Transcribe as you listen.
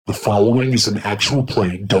The following is an actual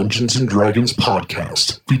play Dungeons & Dragons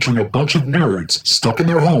podcast featuring a bunch of nerds stuck in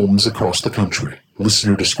their homes across the country.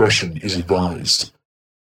 Listener discretion is advised.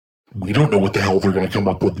 We don't know what the hell they're going to come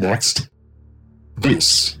up with next.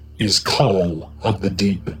 This is Call of the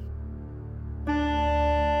Deep.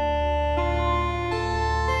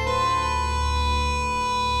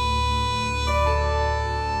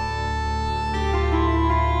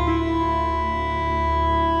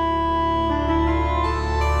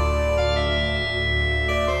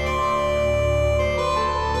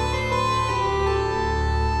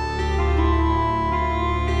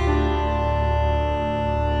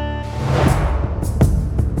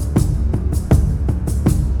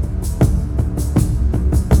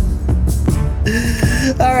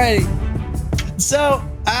 So,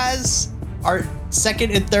 as our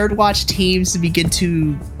second and third watch teams begin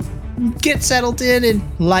to get settled in and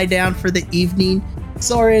lie down for the evening,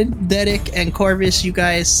 Sorrin, Dharak, and Corvus, you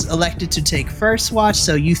guys elected to take first watch,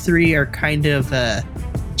 so you three are kind of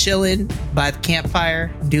chilling by the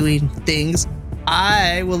campfire, doing things.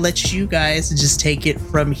 I will let you guys just take it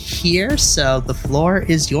from here, so the floor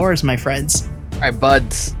is yours, my friends. All right,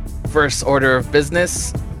 buds. First order of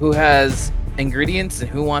business. Who has ingredients and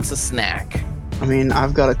who wants a snack? I mean,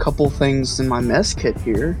 I've got a couple things in my mess kit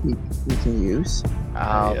here you can use.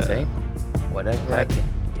 I'll take whatever I can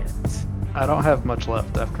get. I don't have much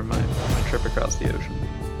left after my trip across the ocean.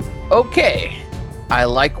 Okay. I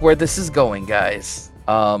like where this is going, guys.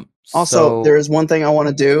 Also, there is one thing I want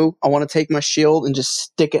to do. I want to take my shield and just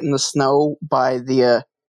stick it in the snow by the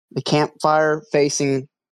campfire facing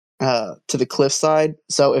to the cliffside.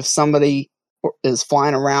 So if somebody is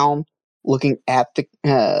flying around looking at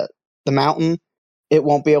the mountain, it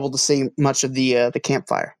won't be able to see much of the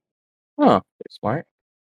campfire. Huh, smart.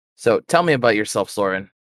 So tell me about yourself, Sorrin.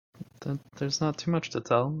 There's not too much to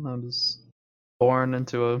tell. I was born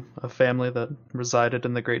into a family that resided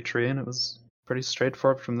in the Great Tree, and it was pretty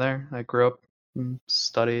straightforward from there. I grew up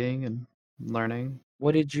studying and learning.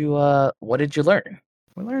 What did you learn?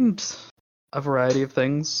 We learned a variety of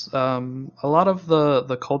things. A lot of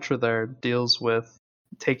the culture there deals with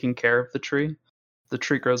taking care of the tree. The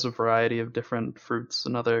tree grows a variety of different fruits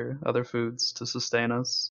and other foods to sustain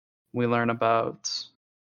us. We learn about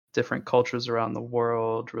different cultures around the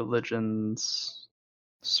world, religions,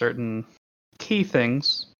 certain key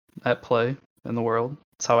things at play in the world.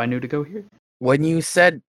 That's how I knew to go here. When you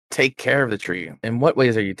said take care of the tree, in what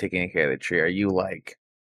ways are you taking care of the tree? Are you like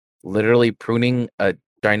literally pruning a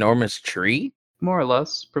ginormous tree? More or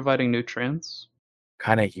less, providing nutrients.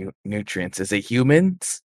 Kind of nutrients. Is it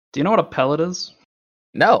humans? Do you know what a pellet is?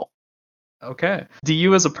 No. Okay. Do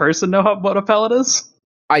you as a person know what a pellet is?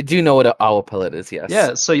 I do know what an owl pellet is, yes.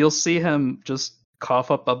 Yeah, so you'll see him just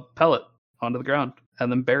cough up a pellet onto the ground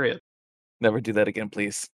and then bury it. Never do that again,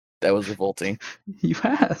 please. That was revolting. You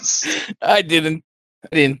asked. I didn't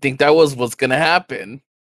think that was what's gonna happen.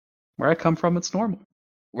 Where I come from, it's normal.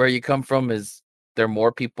 Where you come from, is there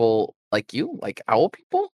more people like you? Like owl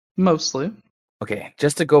people? Mostly. Okay,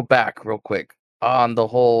 just to go back real quick on the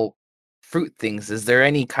whole fruit things, is there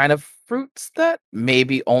any kind of fruits that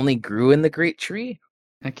maybe only grew in the Great Tree?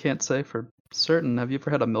 I can't say for certain. Have you ever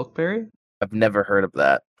had a milkberry? I've never heard of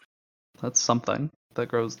that. That's something that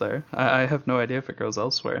grows there. I have no idea if it grows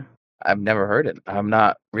elsewhere. I've never heard it. I'm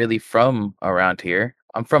not really from around here.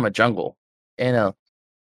 I'm from a jungle in a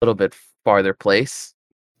little bit farther place.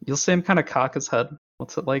 You'll see him kind of cock his head.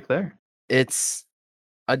 What's it like there? It's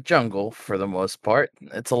a jungle for the most part.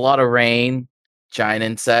 It's a lot of rain, giant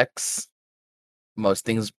insects. Most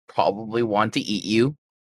things probably want to eat you.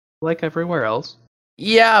 Like everywhere else.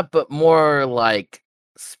 Yeah, but more like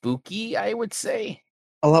spooky, I would say.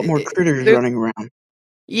 A lot more critters running around.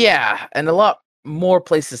 Yeah, and a lot more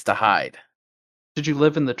places to hide. Did you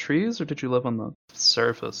live in the trees or did you live on the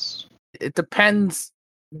surface? It depends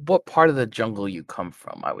what part of the jungle you come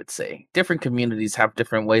from, I would say. Different communities have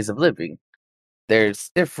different ways of living.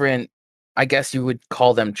 There's different, I guess you would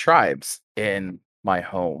call them tribes in my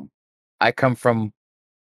home. I come from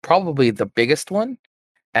probably the biggest one,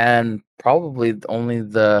 and probably only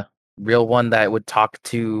the real one that would talk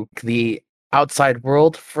to the outside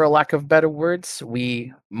world, for a lack of better words.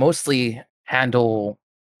 We mostly handle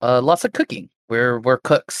lots of cooking. We're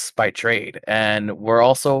cooks by trade, and we're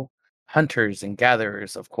also hunters and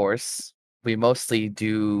gatherers, of course. We mostly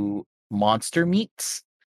do monster meats,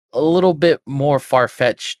 a little bit more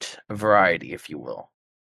far-fetched variety, if you will.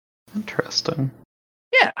 Interesting.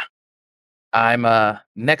 Yeah. I'm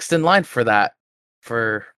next in line for that,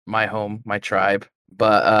 for my home, my tribe.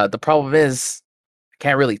 But the problem is, I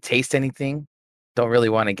can't really taste anything. don't really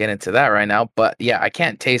want to get into that right now. But yeah, I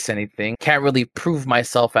can't taste anything. Can't really prove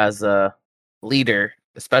myself as a leader,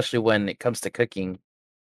 especially when it comes to cooking.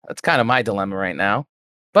 That's kind of my dilemma right now.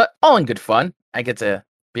 But all in good fun. I get to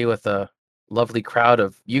be with a lovely crowd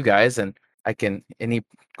of you guys, and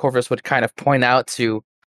Corvus would kind of point out to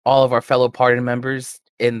all of our fellow party members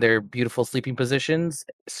in their beautiful sleeping positions,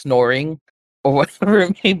 snoring, or whatever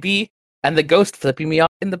it may be, and the ghost flipping me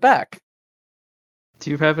off in the back. Do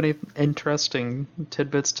you have any interesting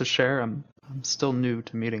tidbits to share? I'm still new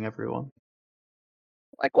to meeting everyone.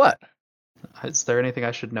 Like what? Is there anything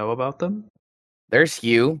I should know about them? There's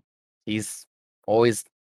Hugh. He's always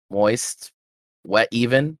moist, wet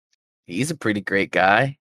even. He's a pretty great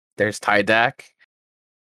guy. There's Tydak.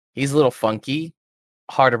 He's a little funky,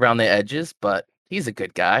 hard around the edges, but he's a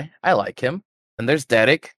good guy. I like him. And there's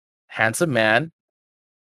Dharak, handsome man,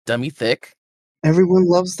 dummy thick. Everyone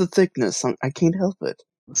loves the thickness. I can't help it.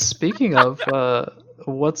 Speaking of,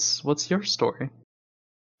 what's your story?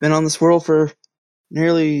 Been on this world for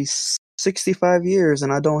nearly 65 years,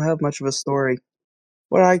 and I don't have much of a story.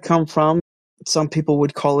 Where I come from, some people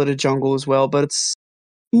would call it a jungle as well, but it's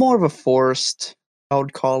more of a forest, I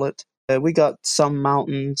would call it. We got some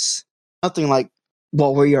mountains. Nothing like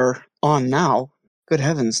what we are on now. Good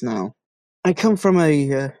heavens, no. I come from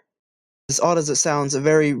as odd as it sounds, a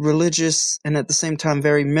very religious and at the same time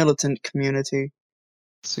very militant community.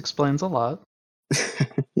 This explains a lot.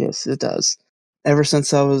 Yes, it does. Ever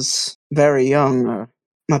since I was very young,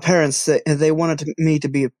 my parents, they wanted me to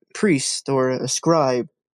be a priest or a scribe,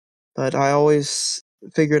 but I always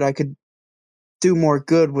figured I could do more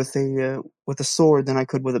good with a sword than I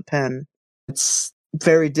could with a pen. It's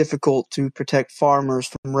very difficult to protect farmers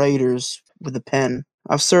from raiders with a pen.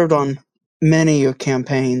 I've served on many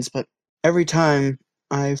campaigns, but every time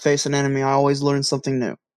I face an enemy, I always learn something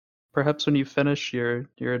new. Perhaps when you finish your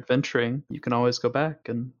adventuring, you can always go back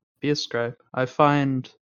and be a scribe. I find,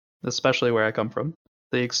 especially where I come from,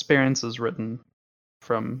 the experiences written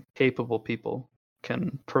from capable people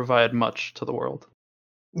can provide much to the world.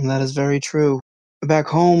 And that is very true. Back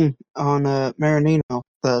home on Maranino,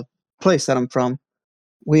 the place that I'm from,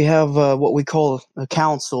 we have what we call a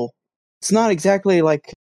council. It's not exactly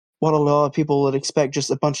like what a lot of people would expect,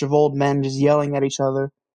 just a bunch of old men just yelling at each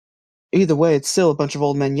other. Either way, it's still a bunch of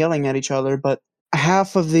old men yelling at each other, but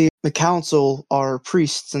half of the council are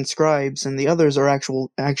priests and scribes, and the others are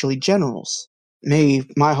actually generals.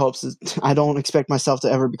 My hopes is I don't expect myself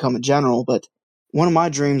to ever become a general, but one of my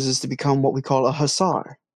dreams is to become what we call a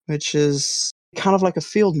hussar, which is kind of like a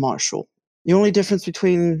field marshal. The only difference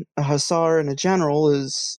between a hussar and a general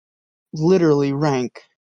is literally rank.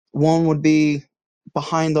 One would be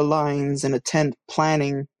behind the lines in a tent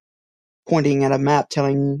planning, pointing at a map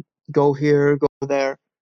telling go here, go there.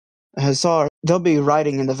 A hussar, they'll be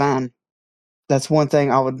riding in the van. That's one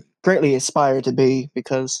thing I would greatly aspire to be,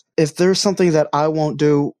 because if there's something that I won't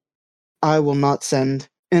do, I will not send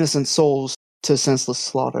innocent souls to senseless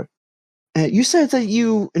slaughter. You said that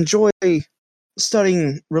you enjoy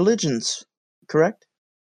studying religions, correct?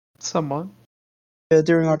 Somewhat.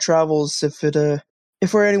 During our travels,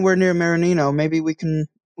 if we're anywhere near Maranino, maybe we can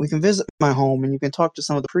visit my home and you can talk to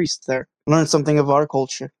some of the priests there, learn something of our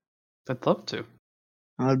culture. I'd love to.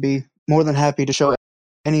 I'd be more than happy to show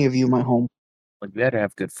any of you my home. Like, we better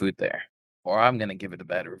have good food there, or I'm gonna give it a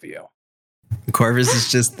bad review. Corvus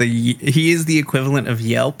is just he is the equivalent of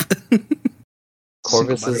Yelp.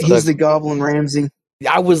 Corvus is he's the Goblin Ramsey.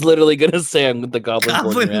 I was literally gonna say I'm the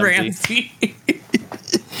Goblin Ramsey.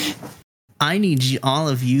 I need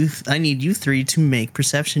you three to make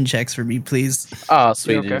perception checks for me, please. Oh,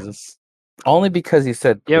 sweet Okay. Jesus! Only because he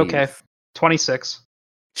said Yeah, please. okay. 26.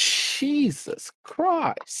 Jesus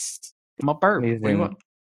Christ! I'm a bird. What do you want?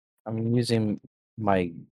 I'm using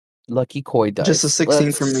my lucky koi dice. Just a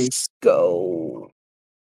 16 for me. Let's go.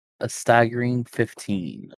 A staggering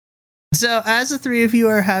 15. So, as the three of you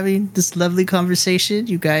are having this lovely conversation,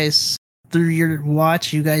 you guys, through your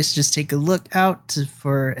watch, you guys just take a look out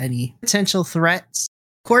for any potential threats.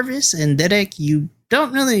 Corvus and Dharak, you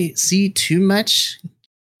don't really see too much,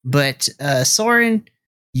 but Sorrin,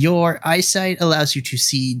 your eyesight allows you to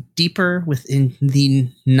see deeper within the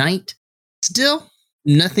night. Still,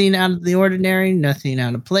 nothing out of the ordinary, nothing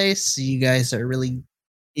out of place. You guys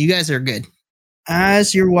are good.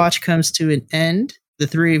 As your watch comes to an end, the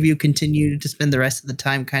three of you continue to spend the rest of the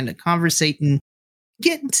time kind of conversating,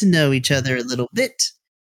 getting to know each other a little bit.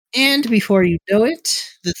 And before you know it,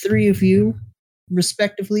 the three of you,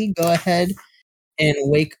 respectively, go ahead and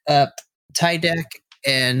wake up Tydak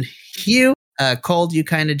and Hugh. Cold, you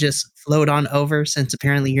kind of just float on over since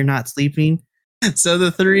apparently you're not sleeping. So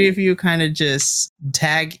the three of you kind of just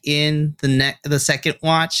tag in the second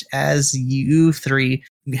watch as you three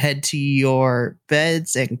head to your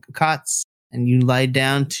beds and cots, and you lie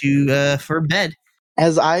down for bed.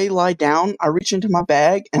 As I lie down, I reach into my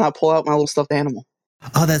bag and I pull out my little stuffed animal.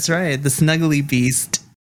 Oh, that's right, the snuggly beast.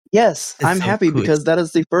 Yes, It's I'm so happy cute. because that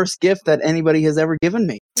is the first gift that anybody has ever given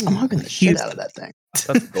me. I'm hugging the shit out of that thing.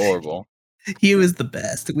 That's adorable. He was the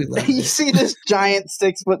best. We love You it. see this giant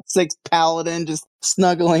 6'6" paladin just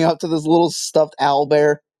snuggling up to this little stuffed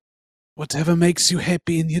owlbear. Whatever makes you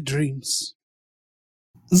happy in your dreams.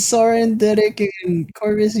 Sorrin, Dharak, and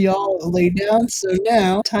Corvus, y'all lay down. So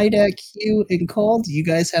now, Tydak, Hugh, and Cold, you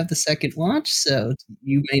guys have the second watch, so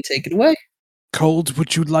you may take it away. Cold,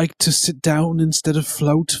 would you like to sit down instead of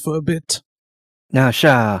float for a bit? Now,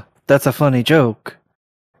 Sha, that's a funny joke.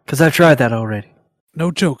 'Cause I've tried that already. No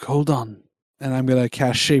joke, hold on. And I'm going to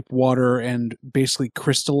cast Shape Water and basically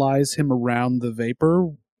crystallize him around the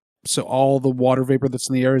vapor. So all the water vapor that's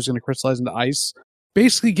in the air is going to crystallize into ice.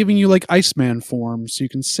 Basically giving you like Iceman form so you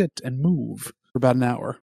can sit and move for about an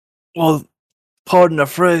hour. Well, pardon the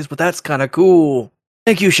phrase, but that's kind of cool.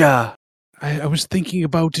 Thank you, Sha. I was thinking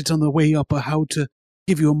about it on the way up, how to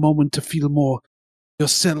give you a moment to feel more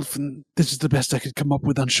yourself, and this is the best I could come up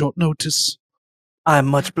with on short notice. I'm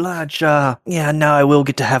much obliged, Sha. Yeah, now I will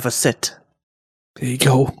get to have a sit. There you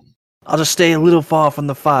go. I'll just stay a little far from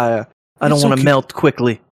the fire. I don't It's want to okay. melt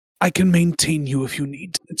quickly. I can maintain you if you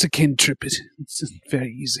need. It's a cantrip. It's just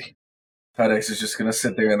very easy. Tydak is just gonna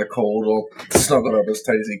sit there in the cold, all snuggled up as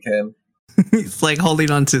tight as he can. He's like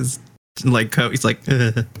holding on to his coat. He's like,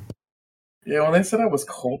 Yeah, when they said I was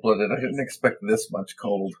cold-blooded, I didn't expect this much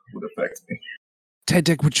cold would affect me.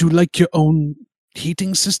 Tydak, would you like your own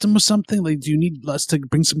heating system or something? Like, do you need us to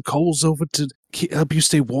bring some coals over to help you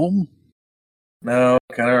stay warm? No,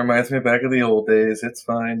 kind of reminds me back of the old days. It's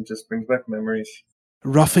fine, just brings back memories.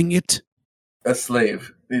 Roughing it? A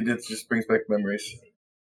slave. It just brings back memories.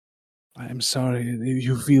 I am sorry if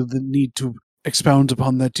you feel the need to expound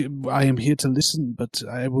upon that. I am here to listen, but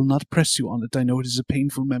I will not press you on it. I know it is a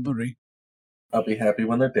painful memory. I'll be happy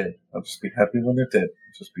when they're dead. I'll just be happy when they're dead.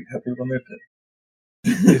 Just be happy when they're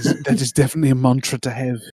dead. That is definitely a mantra to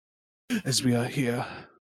have as we are here.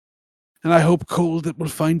 And I hope, Cole, that we'll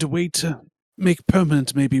find a way to make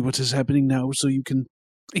permanent maybe what is happening now so you can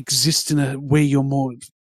exist in a way you're more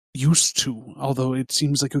used to, although it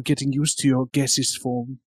seems like you're getting used to your gaseous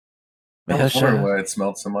form. I Yeah, was wondering sure. why it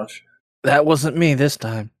smelled so much. That wasn't me this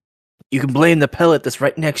time. You can blame the pellet that's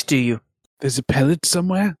right next to you. There's a pellet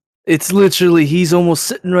somewhere? It's literally, he's almost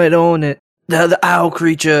sitting right on it. The owl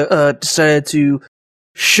creature decided to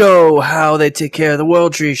show how they take care of the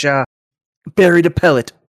world tree, Sha. Buried a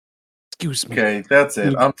pellet. Excuse me. Okay, that's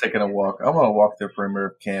it. I'm taking a walk. I'm gonna walk the perimeter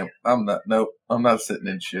of camp. I'm not sitting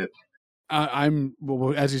in shit.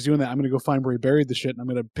 Well, as he's doing that, I'm going to go find where he buried the shit, and I'm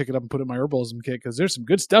going to pick it up and put it in my herbalism kit, because there's some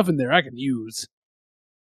good stuff in there I can use.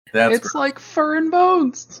 It's like fur and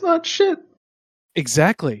bones. It's not shit.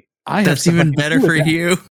 Exactly. that's even better for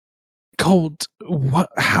you. Cold,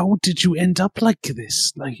 how did you end up like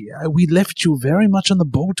this? Like, we left you very much on the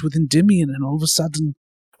boat with Endymion, and all of a sudden,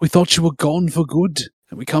 we thought you were gone for good.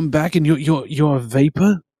 And we come back, and you're a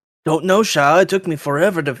vapor? Don't know, Sha. It took me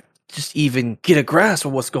forever to just even get a grasp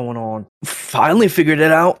of what's going on. Finally figured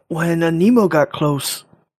it out when Nemo got close.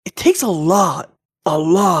 It takes a lot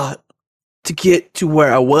to get to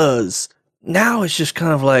where I was. Now it's just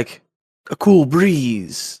kind of like a cool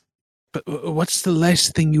breeze. But what's the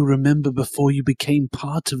last thing you remember before you became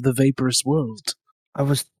part of the vaporous world? I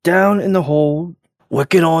was down in the hold,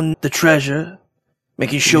 working on the treasure,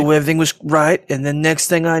 making sure everything was right, and then next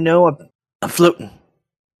thing I know, I'm floating.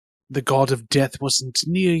 The god of death wasn't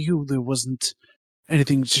near you. There wasn't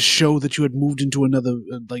anything to show that you had moved into another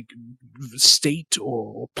state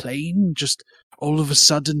or plane. Just all of a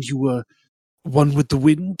sudden you were one with the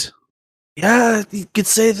wind. Yeah, you could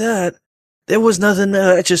say that. There was nothing.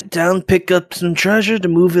 Just down, pick up some treasure to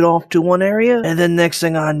move it off to one area, and then next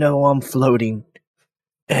thing I know, I'm floating,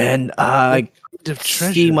 and I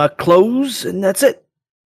see my clothes, and that's it.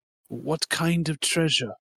 What kind of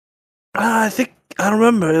treasure? I don't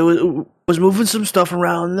remember. It was moving some stuff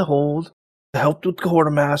around in the hold. I helped with the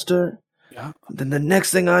quartermaster. Yeah. Then the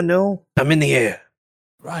next thing I know, I'm in the air.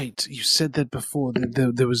 Right. You said that before.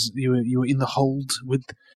 There was you were in the hold with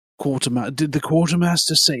quartermaster. Did the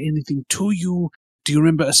quartermaster say anything to you? Do you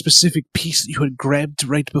remember a specific piece that you had grabbed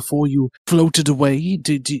right before you floated away?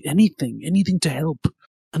 Did anything to help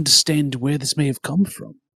understand where this may have come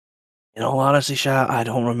from? In all honesty, Sha, I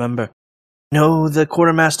don't remember. No, the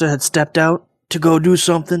quartermaster had stepped out to go do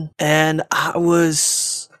something, and I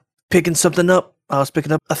was picking something up. I was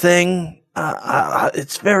picking up a thing,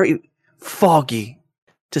 It's very foggy,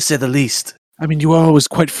 to say the least. I mean, you were always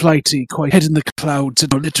quite flighty, quite head in the clouds,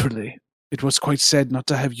 literally. It was quite sad not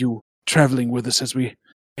to have you traveling with us as we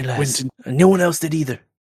went in. No one else did either.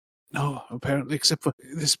 No, apparently, except for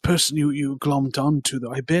this person you glommed onto,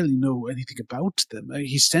 though I barely know anything about them.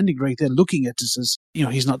 He's standing right there looking at us as,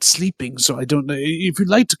 he's not sleeping, so I don't know. If you'd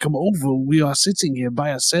like to come over, we are sitting here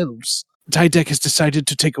by ourselves. Tydak has decided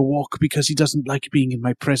to take a walk because he doesn't like being in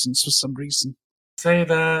my presence for some reason. Say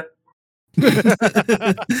that.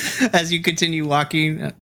 As you continue walking.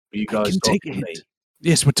 Are you guys talking to me?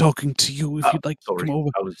 Yes, we're talking to you if you'd like to come over.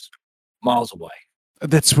 I was miles away.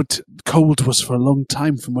 That's what cold was for a long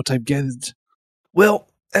time, from what I've gathered. Well,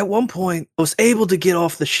 at one point, I was able to get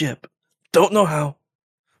off the ship. Don't know how.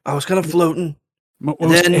 I was kind of floating.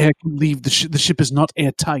 Most air can leave the ship. The ship is not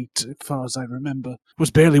airtight, as far as I remember. It was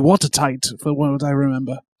barely watertight, for what I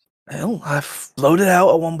remember. Well, I floated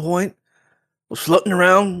out at one point. Was floating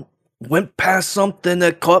around. Went past something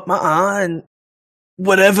that caught my eye, and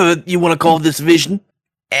whatever you want to call this vision.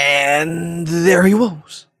 And there he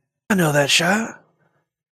was. I know that shot.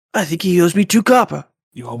 I think he owes me 2 copper.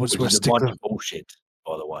 You always were a bunch of bullshit,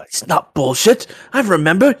 by the way. It's not bullshit. I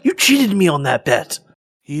remember. You cheated me on that bet.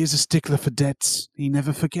 He is a stickler for debts. He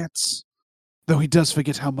never forgets. Though he does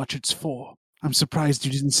forget how much it's for. I'm surprised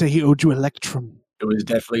you didn't say he owed you Electrum. It was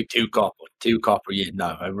definitely 2 copper. 2 copper, yeah,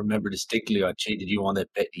 no. I remember distinctly I cheated you on that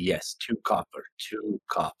bet. Yes, 2 copper. 2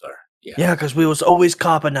 copper. Yeah, because we was always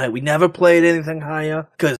copper night. We never played anything higher.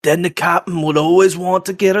 Because then the captain would always want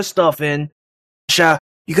to get her stuff in.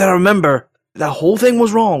 You gotta remember, that whole thing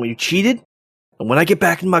was wrong. You cheated. And when I get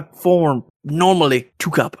back in my form, normally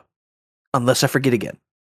 2 copper. Unless I forget again.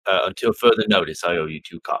 Until further notice, I owe you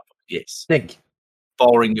 2 copper. Yes. Thank you.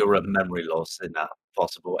 Barring your memory loss and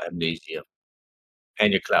possible amnesia.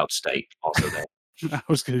 And your cloud state, also there. I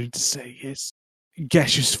was going to say, yes.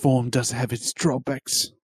 Gaseous form does have its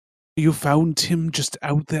drawbacks. You found him just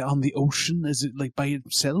out there on the ocean? Is it like by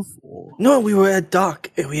himself? Or? No, we were at dock.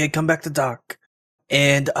 We had come back to dock.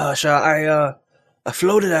 And I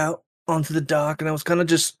floated out onto the dock, and I was kind of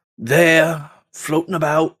just there, floating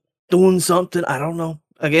about, doing something. I don't know.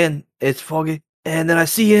 Again, it's foggy. And then I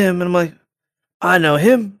see him, and I'm like, I know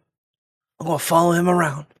him. I'm going to follow him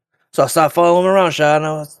around. So I started following him around,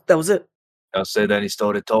 and that was it. I'll say then he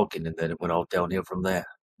started talking, and then it went all downhill from there.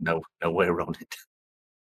 No way around it.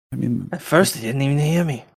 I mean, at first he didn't even hear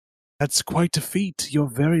me. That's quite a feat. You're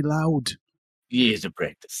very loud. Years of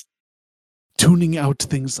practice. Tuning out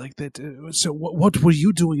things like that. So what were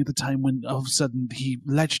you doing at the time when all of a sudden he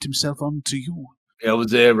latched himself onto you? I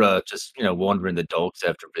was there just, wandering the docks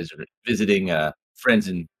after visiting friends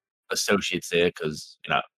and associates there because,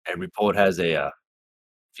 every port has a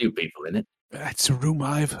few people in it. That's a rumor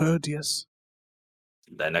I've heard, yes.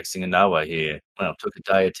 The next thing I know, I hear, it took a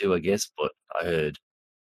day or two, I guess, but I heard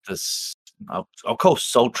this, I'll call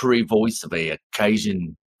sultry voice of a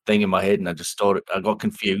Cajun thing in my head, and I got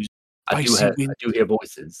confused. I do hear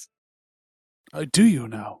voices. Do you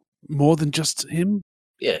now? More than just him?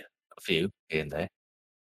 Yeah, a few here and there.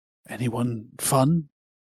 Anyone fun?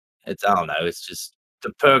 I don't know, it's just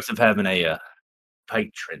the perks of having a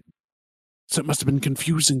patron. So it must have been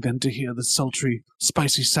confusing then to hear the sultry,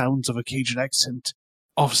 spicy sounds of a Cajun accent,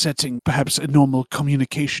 offsetting perhaps a normal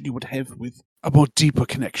communication you would have with a more deeper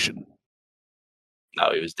connection. No,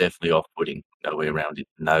 it was definitely off-putting. No way around it.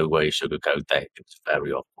 No way sugarcoat that. It was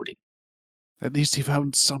very off-putting. At least he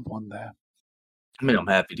found someone there. I mean, I'm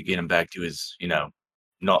happy to get him back to his,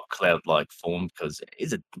 not cloud-like form, because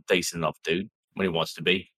he's a decent enough dude when he wants to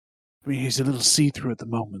be. I mean, he's a little see-through at the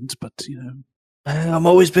moment, but, I'm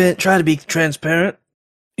always trying to be transparent.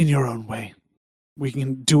 In your own way. We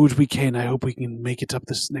can do what we can. I hope we can make it up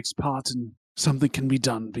this next part and something can be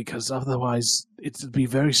done, because otherwise it would be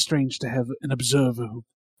very strange to have an observer who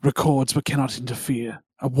records but cannot interfere.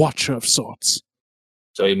 A watcher of sorts.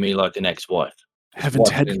 So you mean like an ex-wife? Haven't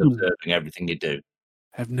had one. Observing everything you do.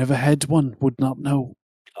 Have never had one. Would not know.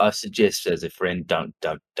 I suggest as a friend, don't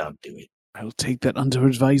do it. I'll take that under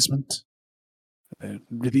advisement. There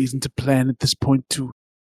really isn't a plan at this point to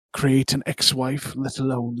create an ex-wife, let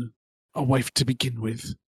alone a wife to begin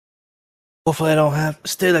with. Hopefully I don't have to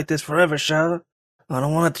stay like this forever, Charlotte. I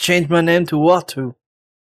don't want to change my name to Watu.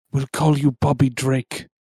 We'll call you Bobby Drake,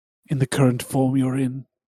 in the current form you're in.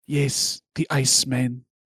 Yes, the Iceman.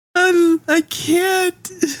 I can't.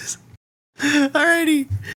 Alrighty.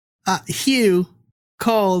 Hugh,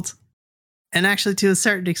 Cold, and actually to a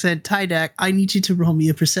certain extent, Tydak, I need you to roll me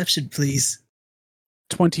a perception, please.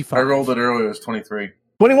 25. I rolled it earlier. It was 23.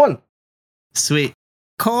 21. Sweet.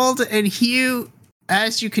 Cold and Hugh,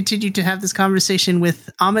 as you continue to have this conversation with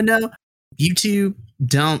Amino, You two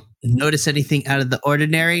don't notice anything out of the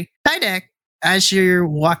ordinary. Tydak, as you're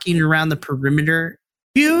walking around the perimeter,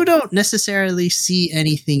 you don't necessarily see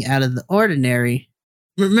anything out of the ordinary.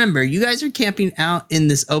 Remember, you guys are camping out in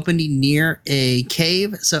this opening near a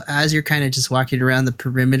cave, so as you're kind of just walking around the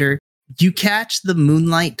perimeter, you catch the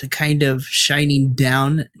moonlight kind of shining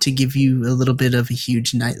down to give you a little bit of a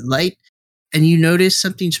huge night light, and you notice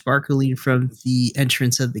something sparkling from the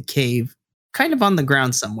entrance of the cave, kind of on the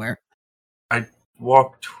ground somewhere. I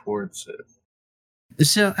walk towards it.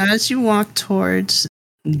 So as you walk towards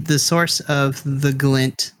the source of the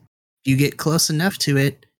glint, you get close enough to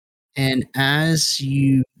it, and as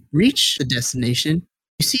you reach the destination,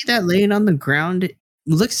 you see that laying on the ground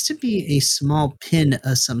looks to be a small pin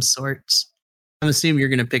of some sorts. I'm assuming you're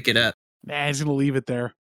going to pick it up. Nah, he's gonna leave it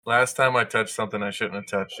there. Last time I touched something I shouldn't have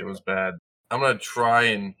touched, it was bad. I'm gonna try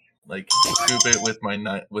and scoop it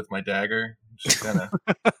with my dagger. Just kind of.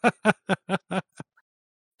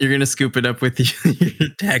 You're going to scoop it up with your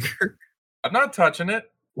dagger. I'm not touching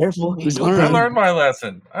it. Careful. He's I learning. learned my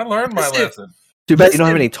lesson. Too bad you don't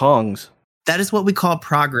have any tongs. That is what we call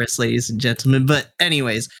progress, ladies and gentlemen. But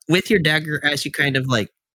anyways, with your dagger, as you kind of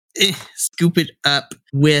scoop it up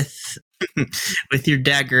with with your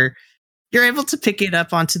dagger, you're able to pick it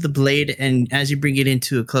up onto the blade. And as you bring it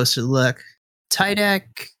into a closer look,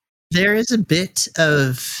 Tydak, there is a bit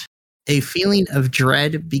of a feeling of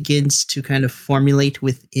dread begins to kind of formulate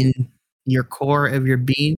within your core of your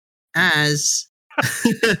being as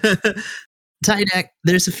Tydak,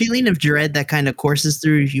 there's a feeling of dread that kind of courses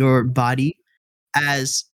through your body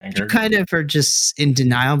as you kind of are just in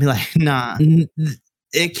denial, be like, nah,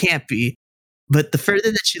 it can't be. But the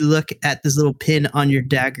further that you look at this little pin on your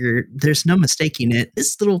dagger, there's no mistaking it.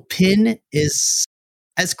 This little pin is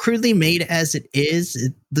as crudely made as it is.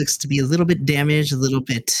 It looks to be a little bit damaged, a little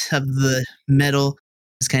bit of the metal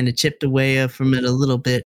is kind of chipped away from it a little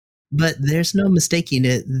bit. But there's no mistaking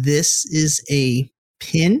it. This is a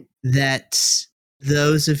pin that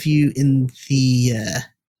those of you in the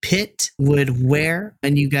pit would wear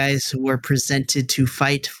when you guys were presented to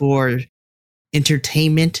fight for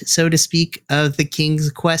entertainment, so to speak, of the King's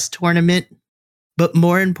Quest tournament. But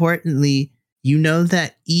more importantly, you know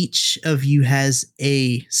that each of you has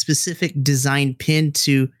a specific design pin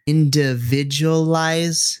to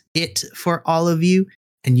individualize it for all of you.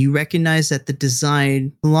 And you recognize that the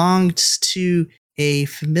design belongs to a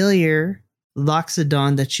familiar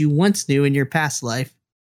Loxodon that you once knew in your past life.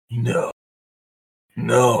 No.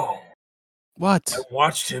 What? I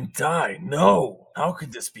watched him die. No. How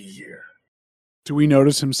could this be here? Do we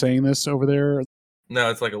notice him saying this over there?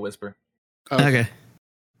 No, it's like a whisper. Okay.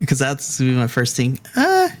 Because that's my first thing.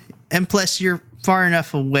 And plus you're far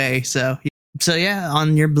enough away, so yeah,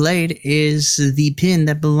 on your blade is the pin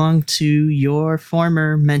that belonged to your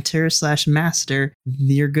former mentor / master,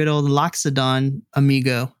 your good old Loxodon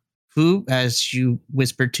amigo, who, as you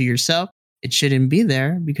whispered to yourself, it shouldn't be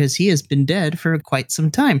there because he has been dead for quite some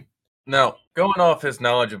time. Now, going off his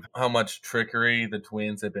knowledge of how much trickery the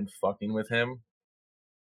twins have been fucking with him,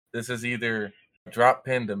 this is either a drop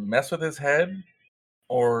pin to mess with his head,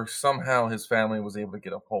 or somehow his family was able to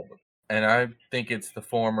get a hold of it. And I think it's the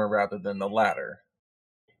former rather than the latter.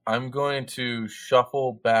 I'm going to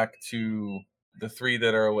shuffle back to the three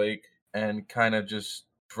that are awake and kind of just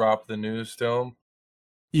drop the news to them.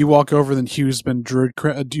 You walk over, then Hugh's been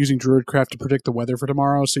using Druidcraft to predict the weather for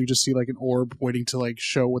tomorrow, so you just see an orb waiting to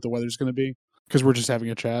show what the weather's going to be, because we're just having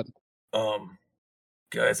a chat.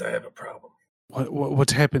 Guys, I have a problem.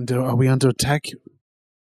 What's happened? Are we under attack?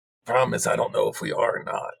 Problem is, I don't know if we are or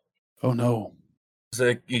not. Oh no.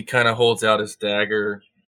 So he kind of holds out his dagger.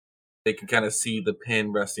 They can kind of see the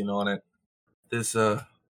pin resting on it. This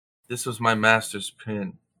was my master's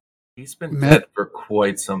pin. He's been dead for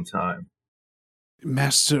quite some time.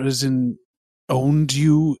 Master as in owned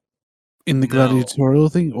you in the gladiatorial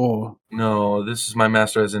thing, or? No, this is my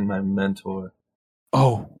master as in my mentor.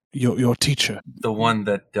 Oh, your teacher. The one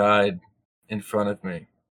that died in front of me.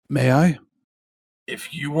 May I?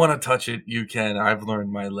 If you want to touch it, you can. I've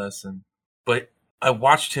learned my lesson. But I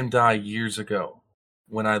watched him die years ago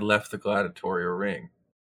when I left the gladiatorial ring.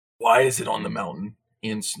 Why is it on the mountain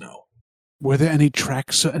in snow? Were there any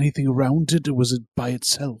tracks or anything around it, or was it by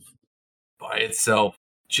itself? By itself,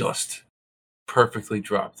 just perfectly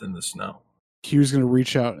dropped in the snow. Hugh's going to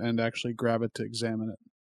reach out and actually grab it to examine it.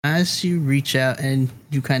 As you reach out and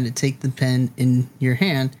you kind of take the pen in your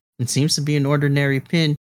hand, it seems to be an ordinary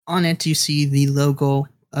pin. On it, you see the logo.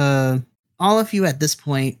 All of you at this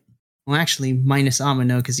point, well, actually, minus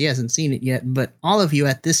Amino because he hasn't seen it yet, but all of you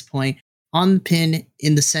at this point, on the pin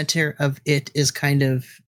in the center of it is kind of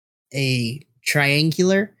a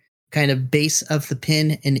triangular kind of base of the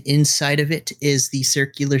pin, and inside of it is the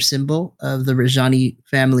circular symbol of the Rajani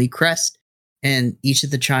family crest. And each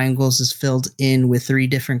of the triangles is filled in with 3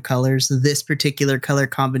 different colors. This particular color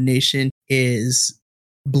combination is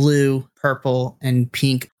blue, purple, and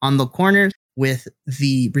pink on the corners, with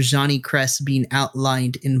the Rajani crest being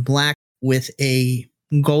outlined in black with a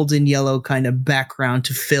golden yellow kind of background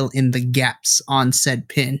to fill in the gaps on said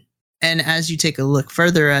pin. And as you take a look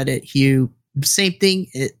further at it, Hugh, same thing.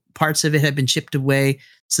 Parts of it have been chipped away.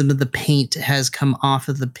 Some of the paint has come off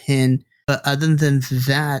of the pin. But other than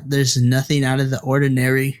that, there's nothing out of the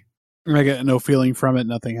ordinary. I get no feeling from it.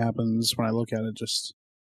 Nothing happens when I look at it. Just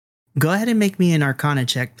go ahead and make me an Arcana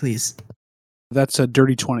check, please. That's a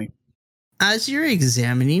dirty 20. As you're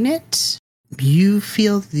examining it, you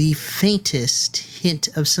feel the faintest hint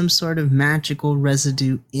of some sort of magical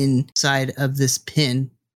residue inside of this pin,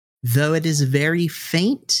 though it is very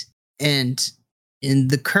faint, and in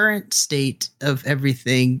the current state of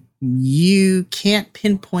everything, you can't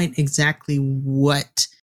pinpoint exactly what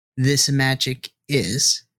this magic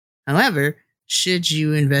is. However, should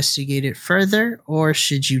you investigate it further, or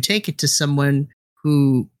should you take it to someone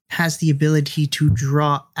who has the ability to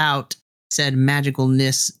draw out said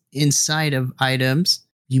magicalness inside of items,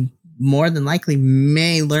 you more than likely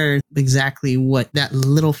may learn exactly what that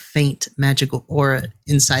little faint magical aura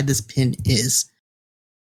inside this pin is.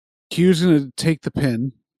 Hugh's going to take the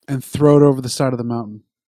pin and throw it over the side of the mountain.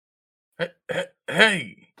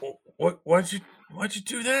 Hey, why'd you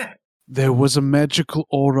do that? There was a magical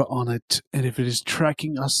aura on it, and if it is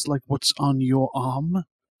tracking us like what's on your arm,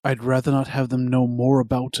 I'd rather not have them know more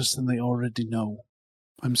about us than they already know.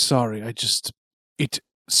 I'm sorry, it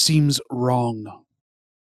seems wrong.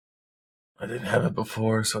 I didn't have it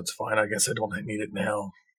before, so it's fine. I guess I don't need it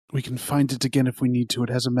now. We can find it again if we need to. It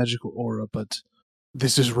has a magical aura, but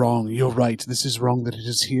this is wrong. You're right. This is wrong that it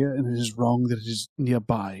is here, and it is wrong that it is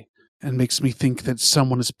nearby, and makes me think that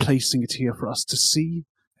someone is placing it here for us to see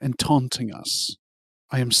and taunting us.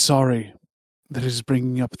 I am sorry that it is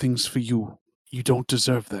bringing up things for you. You don't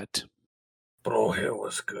deserve that. Bro here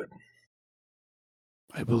was good.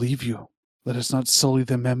 I believe you. Let us not sully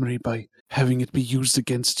their memory by having it be used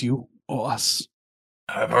against you or us.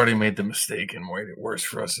 I've already made the mistake and made it worse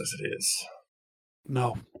for us as it is.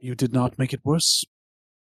 No, you did not make it worse.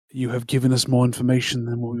 You have given us more information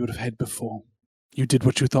than what we would have had before. You did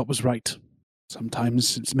what you thought was right.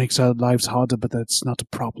 Sometimes it makes our lives harder, but that's not a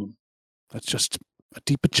problem. That's just a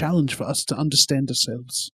deeper challenge for us to understand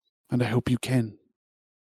ourselves. And I hope you can.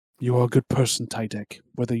 You are a good person, Tydak,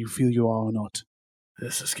 whether you feel you are or not.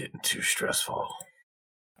 This is getting too stressful.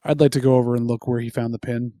 I'd like to go over and look where he found the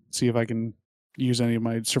pin, see if I can use any of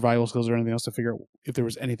my survival skills or anything else to figure out if there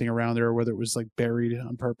was anything around there or whether it was like buried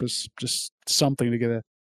on purpose. Just something to get a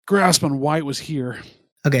grasp on why it was here.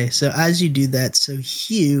 Okay, so as you do that, so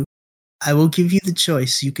Hugh, I will give you the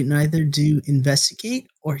choice. You can either do investigate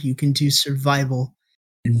or you can do survival.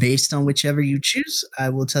 And based on whichever you choose, I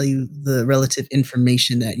will tell you the relative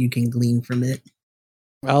information that you can glean from it.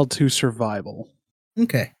 I'll do survival.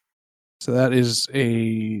 Okay. So that is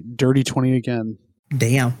a dirty 20 again.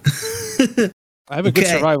 Damn. I have a good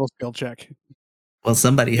survival skill check. Well,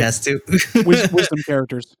 somebody has to. Wisdom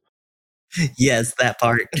characters. Yes, that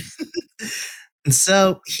part. And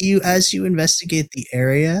so, Hugh, as you investigate the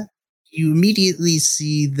area, you immediately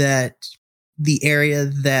see that the area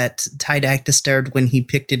that Tydak disturbed when he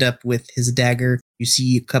picked it up with his dagger, you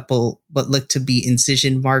see a couple what look to be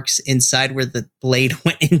incision marks inside where the blade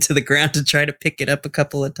went into the ground to try to pick it up a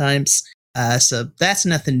couple of times. So that's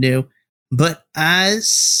nothing new. But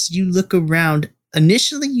as you look around,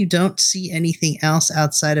 initially you don't see anything else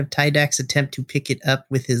outside of Tydak's attempt to pick it up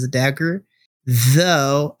with his dagger.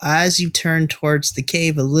 Though, as you turn towards the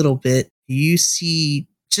cave a little bit, you see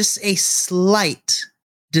just a slight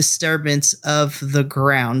disturbance of the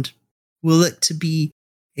ground. Will look to be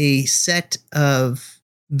a set of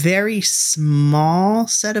very small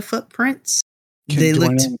set of footprints.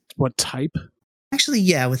 What type? Actually,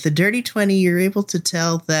 yeah, with the dirty 20, you're able to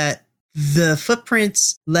tell that the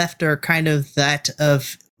footprints left are kind of that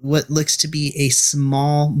of what looks to be a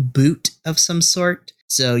small boot of some sort.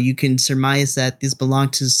 So you can surmise that these belong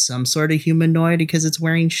to some sort of humanoid because it's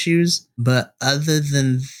wearing shoes. But other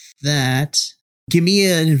than that, give me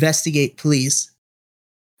an investigate, please.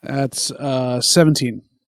 That's 17.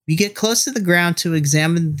 You get close to the ground to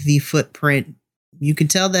examine the footprint. You can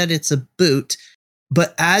tell that it's a boot.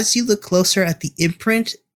 But as you look closer at the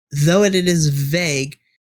imprint, though it is vague,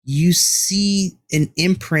 you see an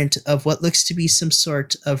imprint of what looks to be some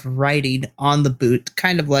sort of writing on the boot,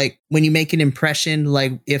 kind of like when you make an impression,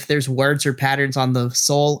 like if there's words or patterns on the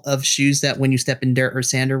sole of shoes that when you step in dirt or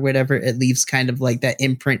sand or whatever, it leaves kind of like that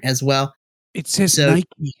imprint as well. It says Nike.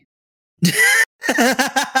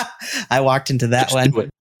 I walked into that Just one. do it.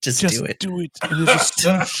 Just do it. Do it. And there's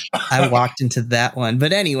a swoosh. I walked into that one.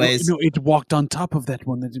 But anyways. No, it walked on top of that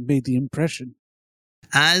one that it made the impression.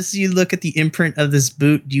 As you look at the imprint of this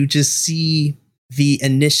boot, you just see the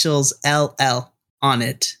initials LL on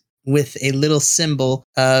it with a little symbol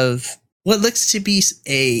of what looks to be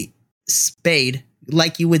a spade,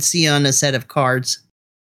 like you would see on a set of cards.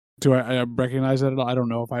 Do I recognize that at all? I don't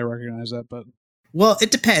know if I recognize that, but... Well,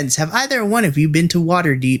 it depends. Have either one of you been to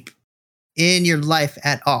Waterdeep in your life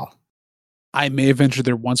at all? I may have ventured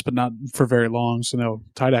there once, but not for very long, so no.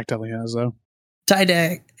 Tydak definitely has, though.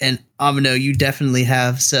 Tydak and Amino, you definitely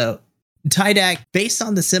have. So Tydak, based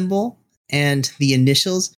on the symbol and the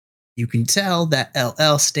initials, you can tell that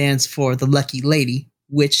LL stands for the Lucky Lady,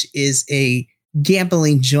 which is a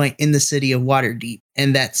gambling joint in the city of Waterdeep.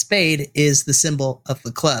 And that spade is the symbol of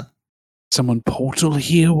the club. Someone portal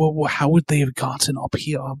here? Well, how would they have gotten up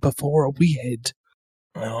here before we had?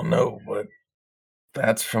 I don't know, but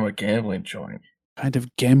that's from a gambling joint. Kind of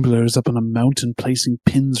gamblers up on a mountain placing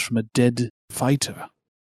pins from a dead fighter.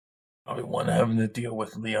 Probably one having to deal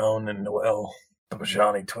with Leon and Noel, the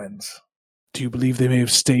Bajani twins. Do you believe they may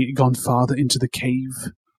have gone farther into the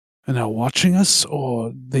cave and are watching us,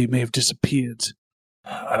 or they may have disappeared?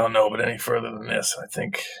 I don't know, but any further than this, I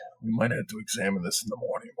think we might have to examine this in the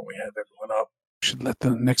morning when we have everyone up. We should let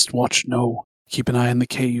the next watch know. Keep an eye on the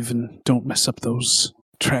cave and don't mess up those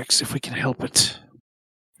tracks if we can help it.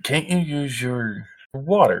 Can't you use your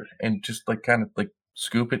water and just kind of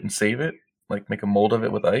scoop it and save it? Like make a mold of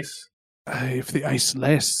it with ice? If the ice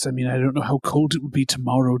lasts, I mean, I don't know how cold it would be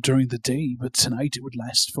tomorrow during the day, but tonight it would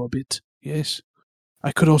last for a bit, yes.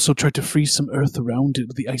 I could also try to freeze some earth around it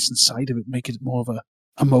with the ice inside of it, make it more of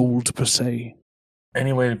a mold per se.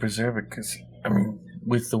 Any way to preserve it, because, I mean,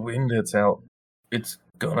 with the wind that's out, it's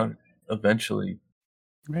gonna eventually...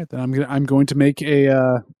 Right, then I'm going to make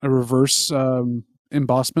a reverse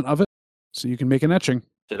embossment of it, so you can make an etching.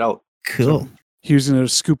 Get out. Cool. So Hugh's going to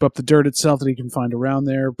scoop up the dirt itself that he can find around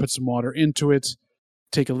there, put some water into it,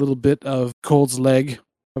 take a little bit of Cold's leg,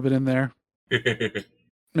 rub it in there,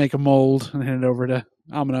 make a mold, and hand it over to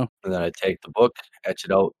Amino. And then I take the book, etch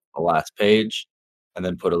it out the last page, and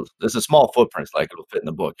then there's a small footprint, like it'll fit in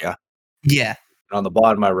the book, yeah? Yeah. And on the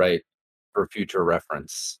bottom I write, for future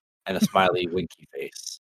reference, and a smiley winky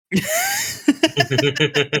face.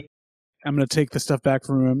 I'm going to take the stuff back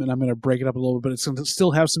from him, and I'm going to break it up a little bit, but it's going to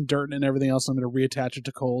still have some dirt and everything else. I'm going to reattach it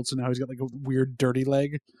to Cold, so now he's got like a weird dirty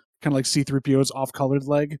leg, kind of like C-3PO's off-colored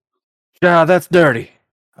leg. Yeah, that's dirty.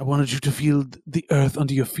 I wanted you to feel the earth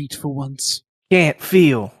under your feet for once. Can't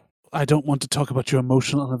feel. I don't want to talk about your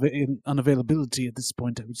emotional unavailability at this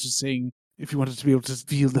point. I was just saying if you wanted to be able to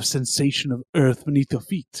feel the sensation of earth beneath your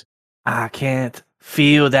feet. I can't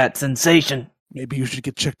feel that sensation. Maybe you should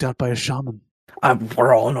get checked out by a shaman.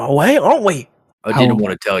 We're on our way, aren't we? I didn't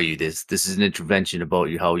want to tell you this. This is an intervention about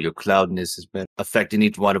how your cloudiness has been affecting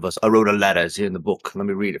each one of us. I wrote a letter. It's here in the book. Let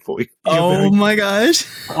me read it for you. My gosh.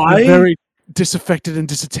 You're very disaffected and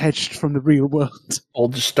disattached from the real world.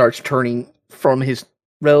 Old just starts turning from his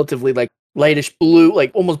relatively like lightish blue, like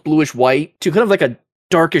almost bluish white, to kind of like a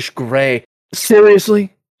darkish gray.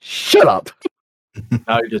 Seriously? Shut up.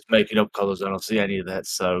 Now you're just making up colors. I don't see any of that.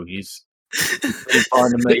 So he's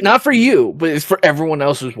fun to make. Not for you, but it's for everyone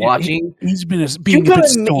else who's watching. He's been being a bit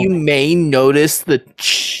stormy. You may notice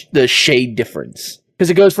the shade difference because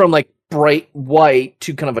it goes from like bright white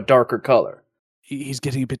to kind of a darker color. He's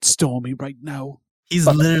getting a bit stormy right now. He's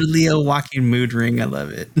literally a walking mood ring. I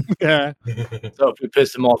love it. Yeah. So if we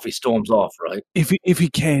piss him off, he storms off, right? If he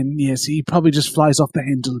can, yes. He probably just flies off the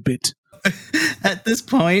handle a bit. At this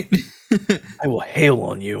point, I will hail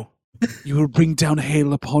on you. You will bring down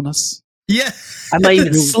hail upon us. Yeah. I might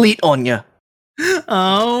even sleet on you.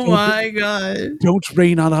 Oh my god. Don't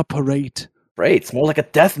rain on our parade. Right, it's more like a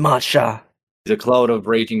death matcha. He's a cloud of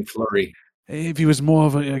raging flurry. If he was more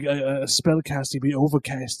of a spellcast, he'd be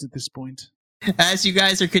overcast at this point. As you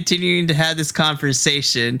guys are continuing to have this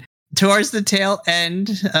conversation, towards the tail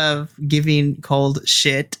end of giving Cold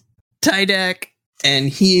shit, Tydak and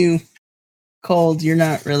Hugh, Cold, you're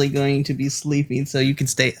not really going to be sleeping, so you can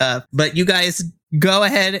stay up. But you guys go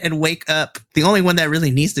ahead and wake up. The only one that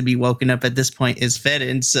really needs to be woken up at this point is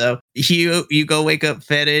Ferren. So Hugh, you go wake up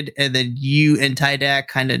Ferren, and then you and Tydak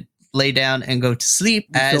kind of lay down and go to sleep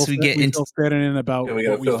as we get into Ferren in about we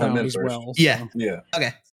what we fill him found in as first. well. Yeah. So Yeah.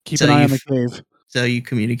 Okay. keep So an eye on you the cave. So you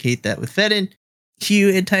communicate that with Ferren. Hugh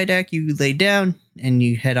and Tydak, you lay down and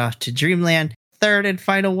you head off to Dreamland. Third and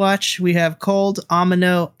final watch, we have Cold,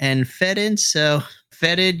 Amino, and Ferren. So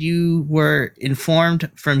Ferren, you were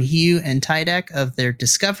informed from Hugh and Tydak of their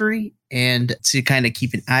discovery and to kind of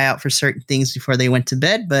keep an eye out for certain things before they went to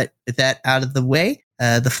bed. But with that out of the way,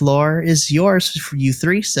 the floor is yours for you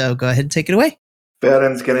three. So go ahead and take it away.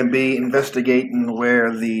 Ferren's going to be investigating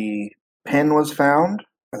where the pen was found.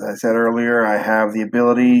 As I said earlier, I have the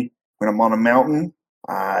ability when I'm on a mountain,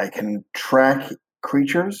 I can track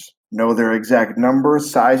creatures, know their exact numbers,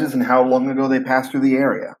 sizes, and how long ago they passed through the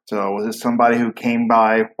area. So was it somebody who came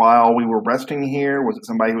by while we were resting here? Was it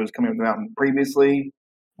somebody who was coming up the mountain previously?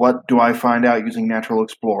 What do I find out using Natural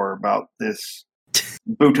Explorer about this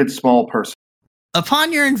booted small person?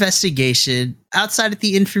 Upon your investigation, outside of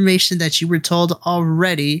the information that you were told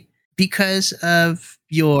already, because of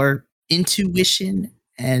your intuition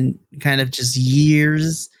and kind of just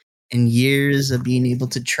years and years of being able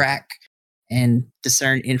to track and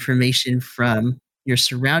discern information from your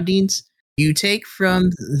surroundings, you take from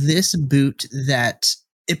this boot that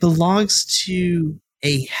it belongs to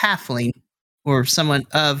a halfling or someone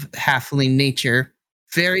of halfling nature,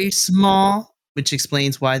 very small, which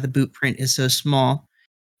explains why the boot print is so small.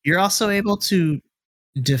 You're also able to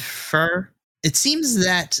defer. It seems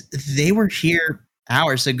that they were here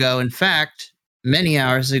hours ago. In fact, many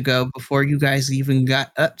hours ago before you guys even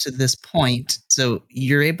got up to this point. So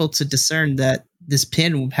you're able to discern that this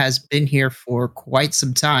pin has been here for quite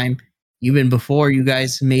some time, even before you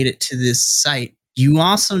guys made it to this site. You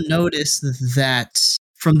also notice that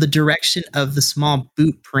from the direction of the small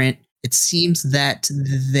boot print, it seems that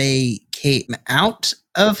they came out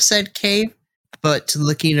of said cave, but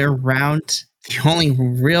looking around, the only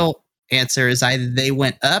real answer is either they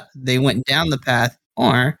went up, they went down the path,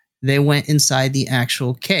 or they went inside the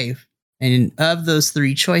actual cave. And of those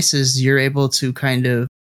three choices, you're able to kind of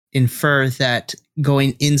infer that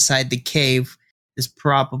going inside the cave is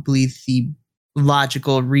probably the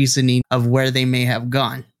logical reasoning of where they may have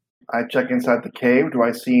gone. I check inside the cave. Do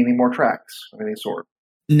I see any more tracks of any sort?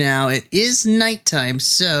 Now, it is nighttime,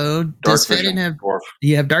 so does Ferren have... Dwarf.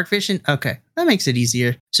 You have dark vision? Okay, that makes it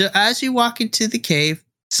easier. So as you walk into the cave,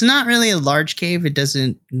 it's not really a large cave. It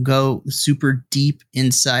doesn't go super deep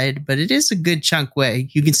inside, but it is a good chunk way.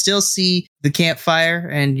 You can still see the campfire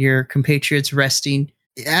and your compatriots resting.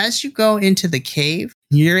 As you go into the cave,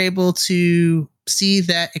 you're able to see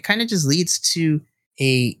that it kind of just leads to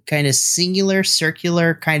a kind of singular,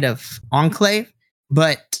 circular kind of enclave,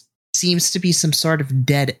 but seems to be some sort of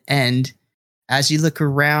dead end. As you look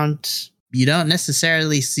around, you don't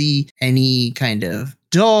necessarily see any kind of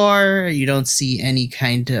door, you don't see any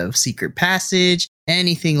kind of secret passage,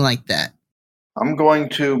 anything like that. I'm going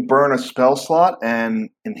to burn a spell slot and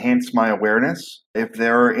enhance my awareness. If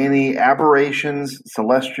there are any aberrations,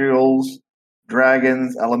 celestials,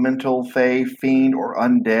 dragons, elemental, fae, fiend, or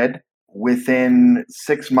undead within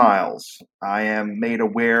 6 miles, I am made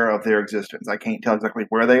aware of their existence. I can't tell exactly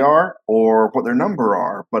where they are or what their number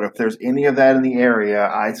are, but if there's any of that in the area,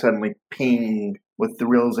 I suddenly ping with the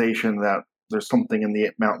realization that there's something in the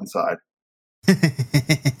mountainside.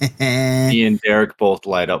 Me and Derek both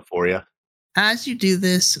light up for you. As you do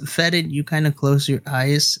this, Ferren, you kind of close your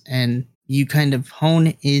eyes and you kind of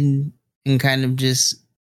hone in and kind of just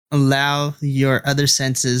allow your other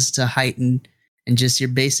senses to heighten and just your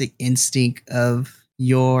basic instinct of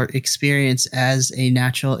your experience as a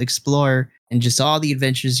natural explorer and just all the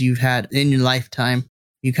adventures you've had in your lifetime.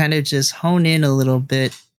 You kind of just hone in a little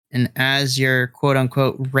bit, and as your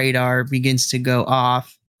quote-unquote radar begins to go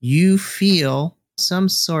off, you feel some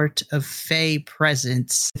sort of fae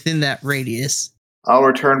presence within that radius. I'll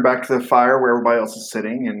return back to the fire where everybody else is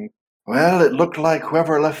sitting, and, well, it looked like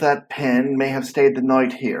whoever left that pen may have stayed the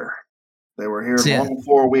night here. They were here long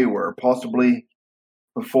before we were, possibly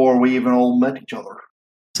before we even all met each other.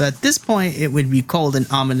 So at this point, it would be Cold and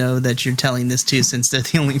Amino that you're telling this to, since they're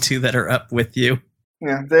the only two that are up with you.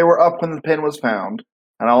 Yeah, they were up when the pen was found,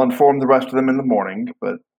 and I'll inform the rest of them in the morning,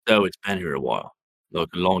 but... So it's been here a while. Like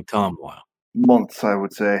a long time while. Months, I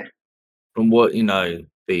would say. From what,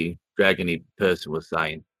 the dragony person was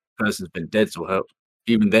saying, the person's been dead, so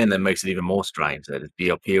even then that makes it even more strange that it'd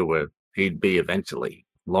be up here where he'd be eventually,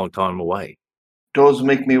 a long time away. Does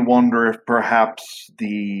make me wonder if perhaps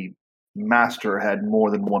the master had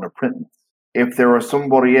more than one apprentice. If there was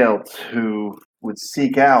somebody else who would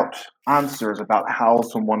seek out answers about how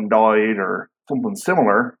someone died or something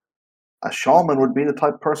similar, a shaman would be the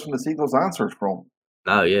type of person to seek those answers from.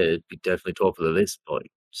 No, yeah, it'd be definitely top of the list, but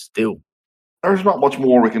still. There's not much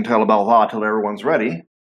more we can tell about that till everyone's ready.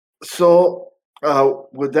 So,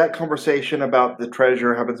 Would that conversation about the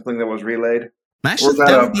treasure have been something that was relayed? Actually, Or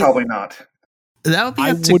that probably not? That would be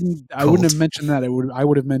I up to wouldn't have Colt. mentioned that. I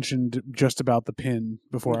would have mentioned just about the pin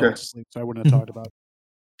before I went to sleep, so I wouldn't have talked about it.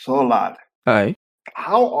 So, lad, Aye.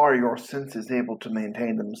 how are your senses able to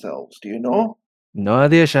maintain themselves? Do you know? No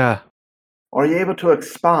idea, Shah. Are you able to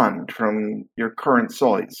expand from your current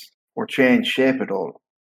size or change shape at all?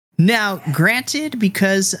 Now, granted,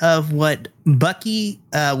 because of what Bucky,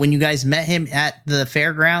 when you guys met him at the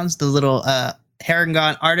fairgrounds, the little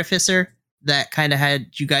Haragon artificer that kind of had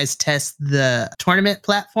you guys test the tournament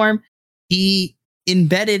platform, he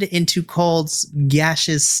embedded into Cold's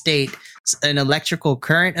gaseous state an electrical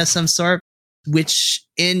current of some sort, which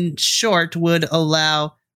in short would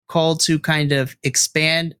allow Cold to kind of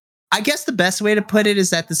expand. I guess the best way to put it is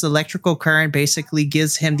that this electrical current basically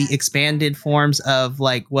gives him the expanded forms of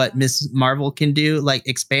like what Miss Marvel can do, like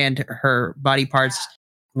expand her body parts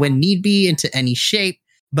when need be into any shape.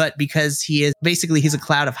 But because he's a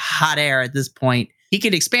cloud of hot air at this point, he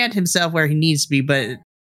can expand himself where he needs to be, but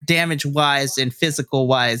damage wise and physical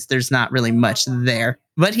wise, there's not really much there.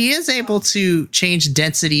 But he is able to change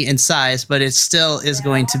density and size, but it still is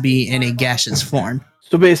going to be in a gaseous form.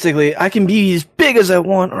 So basically, I can be as big as I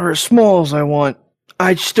want or as small as I want.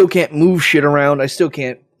 I still can't move shit around. I still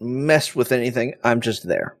can't mess with anything. I'm just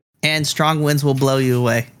there. And strong winds will blow you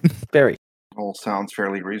away. Very. All sounds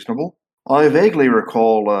fairly reasonable. I vaguely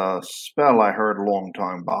recall a spell I heard a long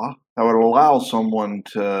time back that would allow someone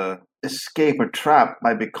to escape a trap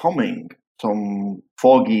by becoming some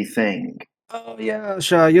foggy thing. Oh, yeah,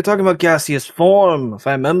 Shah, you're talking about gaseous form, if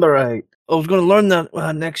I remember right. I was going to learn that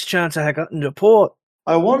next chance I got into port.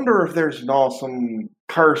 I wonder if there's now some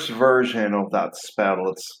cursed version of that spell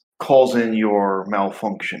that's causing your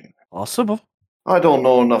malfunction. Possible. I don't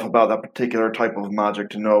know enough about that particular type of magic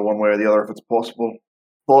to know one way or the other if it's possible.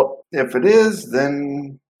 But if it is,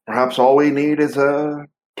 then perhaps all we need is a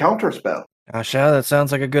counterspell. Shah, that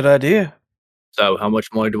sounds like a good idea. So, how much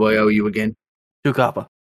more do I owe you again? 2 copper.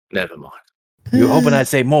 Never mind. You were hoping I'd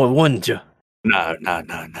say more, wouldn't you? No.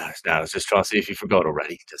 I was just trying to see if you forgot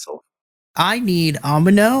already. Just all. I need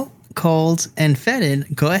Amino, Cold, and Ferren.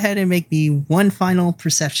 Go ahead and make me one final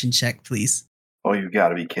perception check, please. Oh, you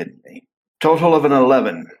gotta be kidding me. Total of an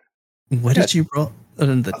 11. What did you roll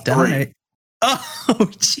on the die? 3. Oh,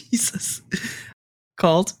 Jesus.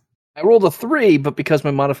 Cold? I rolled a 3, but because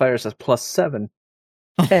my modifier says +7,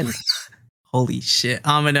 10. Holy shit.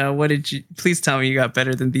 Amino, what did you... Please tell me you got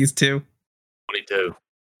better than these two. 22.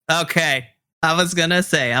 Okay. I was gonna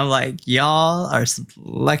say, I'm like, y'all are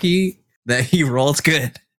lucky that he rolled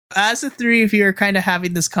good. As the three of you are kind of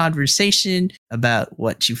having this conversation about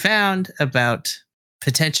what you found, about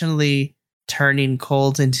potentially turning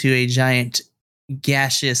Cold into a giant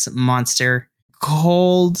gaseous monster,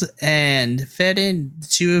 Cold and Ferren, the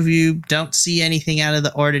two of you don't see anything out of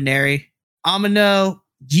the ordinary. Amino,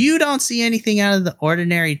 you don't see anything out of the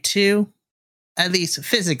ordinary too. At least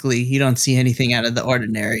physically, you don't see anything out of the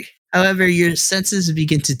ordinary. However, your senses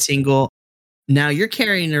begin to tingle. Now, you're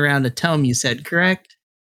carrying around a tome, you said, correct?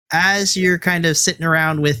 As you're kind of sitting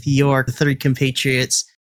around with your 3 compatriots,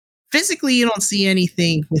 physically, you don't see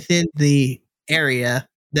anything within the area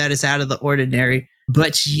that is out of the ordinary,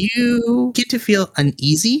 but you get to feel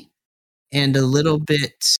uneasy and a little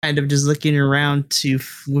bit kind of just looking around to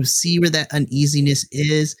see where that uneasiness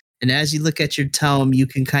is. And as you look at your tome, you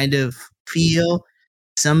can kind of feel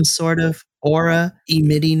some sort of aura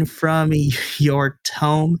emitting from your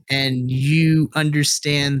tome, and you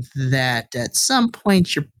understand that at some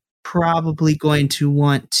point you're probably going to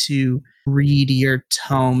want to read your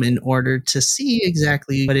tome in order to see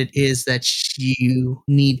exactly what it is that you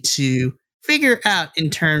need to figure out in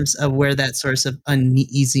terms of where that source of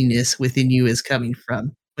uneasiness within you is coming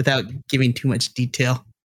from, without giving too much detail.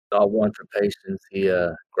 One for patience. He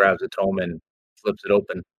grabs a tome and flips it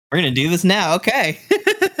open. We're going to do this now. Okay.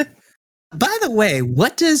 By the way,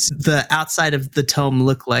 what does the outside of the tome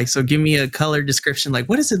look like? So give me a color description. Like,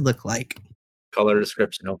 what does it look like? Color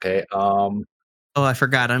description, okay. Oh, I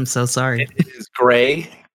forgot. I'm so sorry. It is gray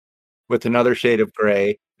with another shade of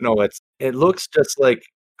gray. No, it looks just like,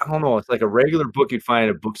 I don't know, it's like a regular book you'd find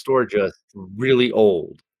at a bookstore, just really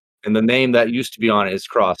old. And the name that used to be on it is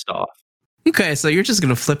crossed off. Okay, so you're just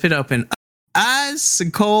going to flip it open. As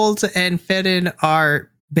Cold and Ferren are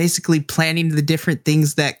basically planning the different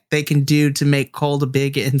things that they can do to make Cold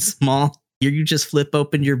big and small, you just flip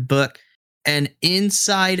open your book, and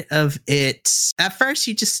inside of it, at first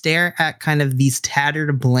you just stare at kind of these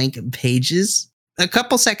tattered blank pages. A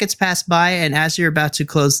couple seconds pass by, and as you're about to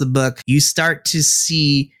close the book, you start to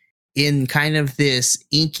see in kind of this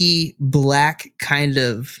inky black kind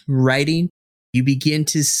of writing, you begin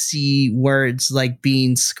to see words like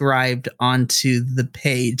being scribed onto the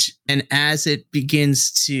page. And as it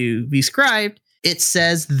begins to be scribed, it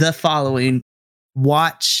says the following: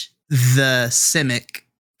 watch the Simic,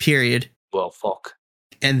 period. Well, fuck.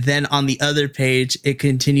 And then on the other page, it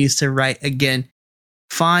continues to write again,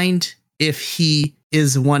 find if he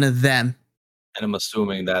is one of them. And I'm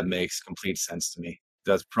assuming that makes complete sense to me.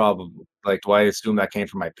 That's probably, like, do I assume that came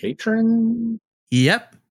from my patron?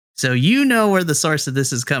 Yep. So you know where the source of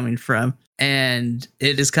this is coming from. And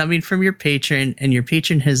it is coming from your patron. And your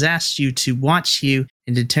patron has asked you to watch you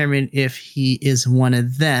and determine if he is one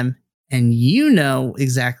of them. And you know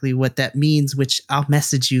exactly what that means, which I'll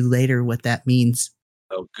message you later what that means.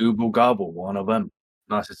 Oh, Google Gobble, one of them.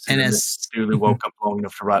 Not just And as Julie woke up long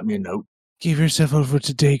enough to write me a note. Give yourself over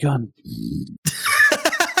to Dagon.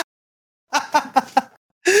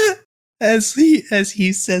 as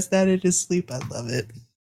he says that in his sleep, I love it.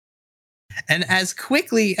 And as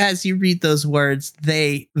quickly as you read those words,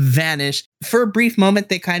 they vanish. For a brief moment,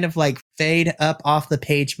 they kind of like fade up off the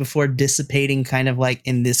page before dissipating kind of like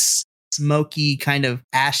in this smoky kind of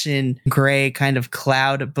ashen gray kind of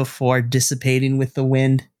cloud before dissipating with the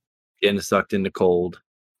wind. Getting sucked into cold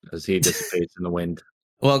as he dissipates in the wind.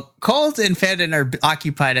 Well, Colt and Ferren are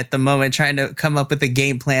occupied at the moment trying to come up with a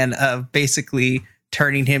game plan of basically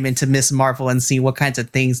turning him into Miss Marvel and see what kinds of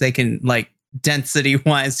things they can, like,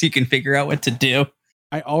 density-wise, you can figure out what to do.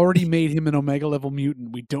 I already made him an Omega level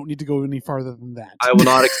mutant. We don't need to go any farther than that. I will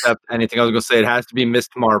not accept anything. I was going to say it has to be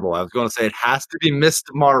Mist Marvel.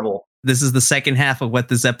 This is the second half of what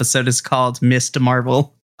this episode is called, Mist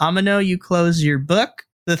Marvel. Amino, you close your book.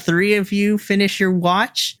 The three of you finish your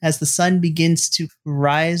watch as the sun begins to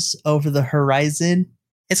rise over the horizon.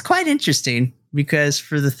 It's quite interesting because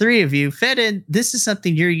for the three of you, Ferren, this is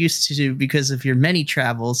something you're used to because of your many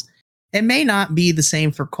travels. It may not be the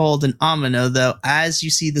same for Cold and Amino, though. As you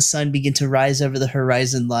see the sun begin to rise over the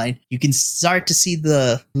horizon line, you can start to see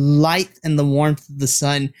the light and the warmth of the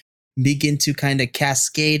sun begin to kind of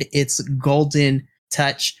cascade its golden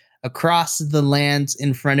touch across the lands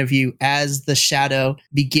in front of you as the shadow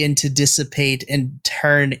begin to dissipate and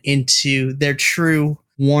turn into their true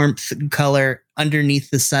warmth color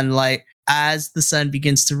underneath the sunlight as the sun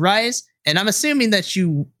begins to rise. And I'm assuming that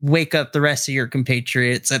you wake up the rest of your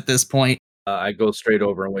compatriots at this point. I go straight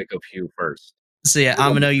over and wake up Hugh first. So yeah,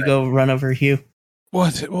 Amino, you go run over Hugh.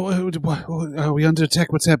 What? Are we under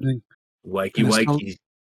attack? What's happening? Wakey.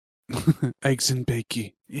 Eggs and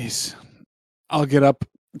bakey. Yes. I'll get up,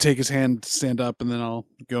 take his hand, stand up, and then I'll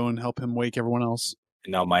go and help him wake everyone else.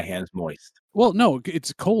 Now my hand's moist. Well, no,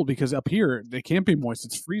 it's cold because up here they can't be moist.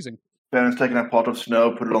 It's freezing. Ben has taken a pot of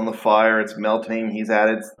snow, put it on the fire. It's melting. He's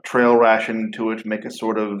added trail ration to it to make a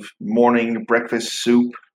sort of morning breakfast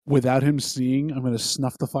soup. Without him seeing, I'm going to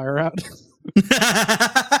snuff the fire out.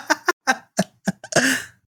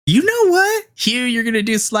 You know what? Hugh, you're going to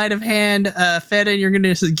do sleight of hand. Ferren, you're going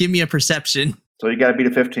to give me a perception. So you got to beat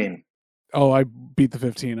a 15. Oh, I beat the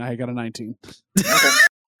 15. I got a 19.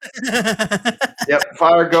 Yep,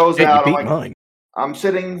 fire goes Hey, out. you beat mine. I'm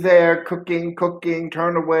sitting there cooking,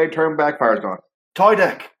 turn away, turn back, fire's gone.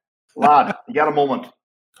 Tydak, lad, you got a moment.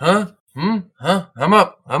 Huh? Huh? I'm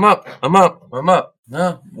up.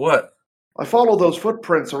 No, what? I followed those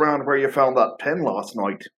footprints around where you found that pen last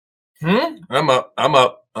night. I'm up.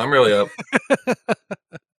 I'm really up.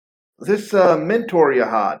 This mentor you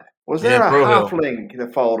had, was there Yeah, a Brohill. halfling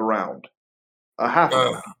that followed around? A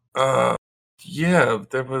halfling? Yeah,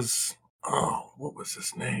 there was... Oh, what was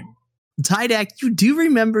his name? Tydak, you do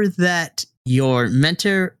remember that your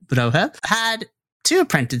mentor, Brohill, had two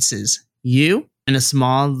apprentices, you and a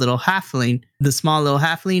small little halfling. The small little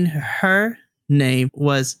halfling, her name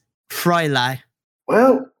was Fräulein.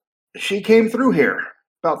 Well, she came through here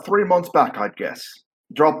about 3 months back, I'd guess.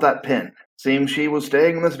 Dropped that pin. Seems she was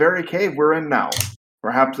staying in this very cave we're in now.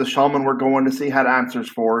 Perhaps the shaman we're going to see had answers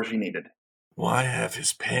for her she needed. Why have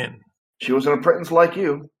his pen? She was an apprentice like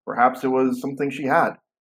you. Perhaps it was something she had.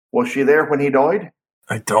 Was she there when he died?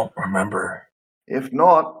 I don't remember. If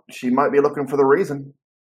not, she might be looking for the reason.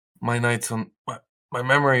 My nights on... My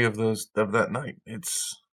memory of that night,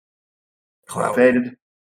 it's... cloudy. Faded.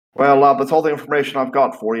 Well, lad, that's all the information I've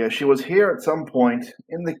got for you. She was here at some point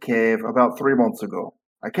in the cave about 3 months ago.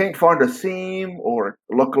 I can't find a seam or,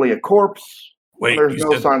 luckily, a corpse. Wait, There's you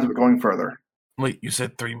no said... signs of it going further. Wait, you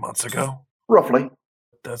said 3 months ago? Roughly.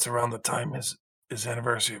 That's around the time his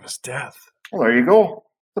anniversary of his death. Well, there you go.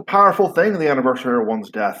 It's a powerful thing, the anniversary of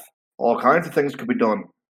one's death. All kinds of things could be done.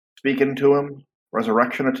 Speaking to him,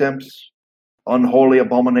 resurrection attempts, unholy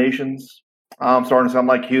abominations. I'm starting to sound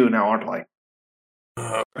like Hugh now, aren't I?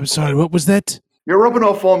 I'm sorry, what was that? You're rubbing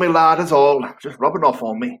off on me, lad, is all. Just rubbing off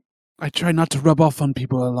on me. I try not to rub off on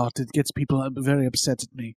people a lot. It gets people very upset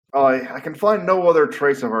at me. I can find no other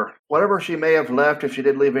trace of her. Whatever she may have left, if she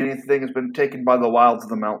did leave anything, has been taken by the wilds of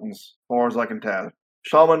the mountains, as far as I can tell.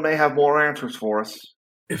 Shaman may have more answers for us.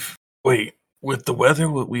 Wait, with the weather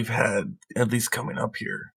we've had, at least coming up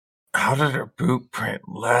here, how did her boot print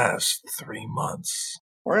last 3 months?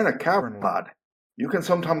 We're in a cavern, lad. You can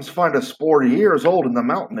sometimes find a spore years old in the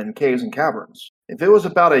mountain in caves and caverns. If it was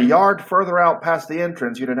about a yard further out past the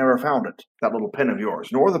entrance, you'd have never found it, that little pin of yours,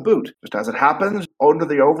 nor the boot. Just as it happens, under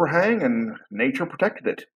the overhang, and nature protected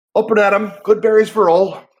it. Up and at 'em, good berries for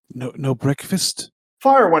all. No breakfast?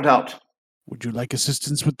 Fire went out. Would you like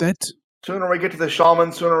assistance with that? Sooner we get to the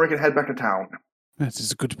shaman, sooner we can head back to town. That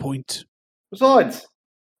is a good point. Besides,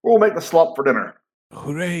 we'll make the slop for dinner.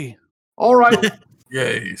 Hooray. All right.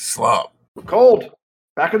 Yay, slop. Cold.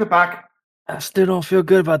 Back in the pack. I still don't feel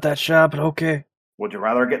good about that shot, but okay. Would you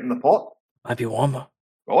rather get in the pot? Might be warmer.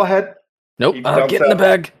 Go ahead. Nope, I'll get in the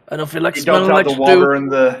bag. I don't feel like He smelling dumps like out the stew. water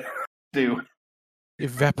and the stew.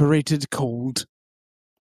 Evaporated cold.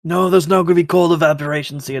 No, there's no going to be cold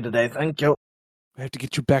evaporations here today, thank you. I have to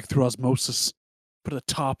get you back through osmosis. Put a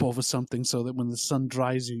top over something so that when the sun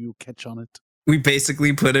dries you, you catch on it. We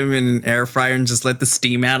basically put him in an air fryer and just let the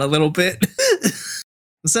steam out a little bit.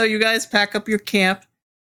 So you guys pack up your camp.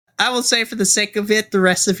 I will say, for the sake of it, the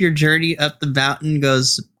rest of your journey up the mountain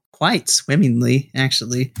goes quite swimmingly,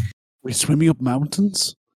 actually. We're swimming up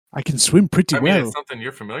mountains? I can swim pretty well. It's something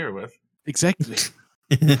you're familiar with. Exactly.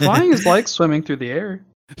 Flying is like swimming through the air.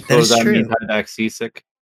 That is that true. means Tydak seasick?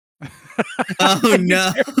 Oh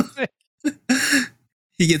no.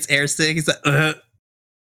 He gets airsick. He's like,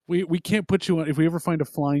 We can't put you on. If we ever find a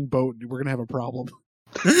flying boat, we're going to have a problem.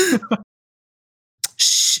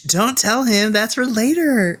 Shh, don't tell him. That's for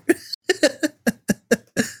later.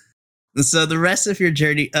 So the rest of your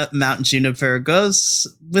journey up Mount Juniper goes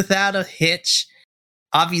without a hitch.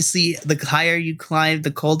 Obviously, the higher you climb,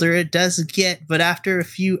 the colder it does get. But after a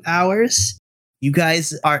few hours, you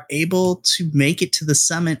guys are able to make it to the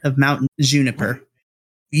summit of Mount Juniper.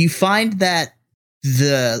 You find that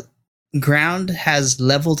the ground has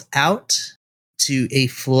leveled out to a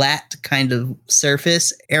flat kind of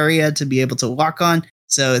surface area to be able to walk on.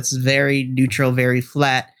 So it's very neutral, very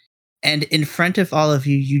flat. And in front of all of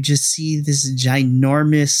you, you just see this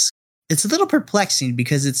ginormous... It's a little perplexing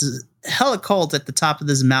because it's hella cold at the top of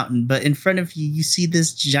this mountain. But in front of you, you see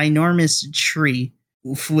this ginormous tree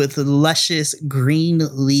with luscious green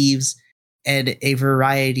leaves and a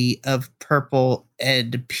variety of purple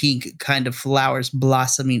and pink kind of flowers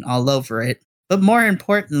blossoming all over it. But more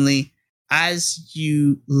importantly, as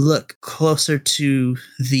you look closer to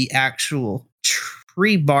the actual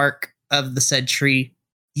tree bark of the said tree,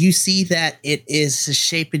 you see that it is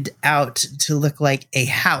shaped out to look like a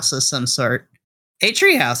house of some sort. A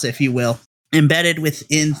tree house, if you will, embedded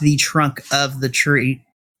within the trunk of the tree.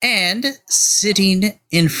 And sitting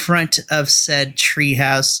in front of said tree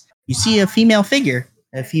house, you see a female figure,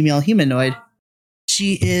 a female humanoid.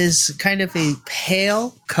 She is kind of a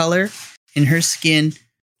pale color in her skin,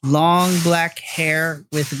 long black hair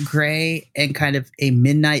with gray and kind of a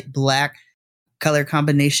midnight black color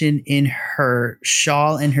combination in her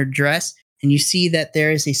shawl and her dress. And you see that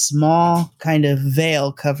there is a small kind of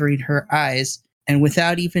veil covering her eyes. And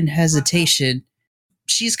without even hesitation,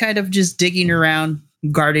 she's kind of just digging around,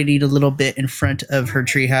 gardening a little bit in front of her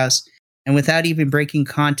treehouse. And without even breaking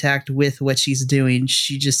contact with what she's doing,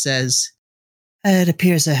 she just says, "It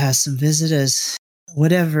appears I have some visitors.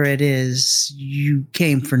 Whatever it is, you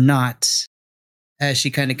came for naught." As she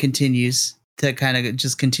kind of continues to kind of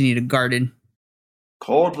just continue to garden.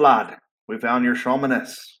 Cold lad, we found your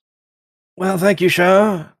shamaness. Well, thank you,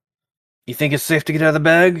 Shah. You think it's safe to get out of the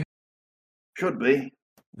bag? Should be.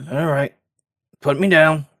 All right. Put me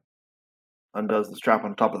down. Undoes the strap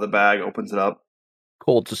on top of the bag, opens it up.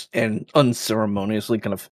 Cole just and unceremoniously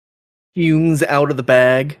kind of fumes out of the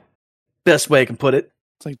bag. Best way I can put it.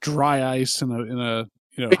 It's like dry ice in a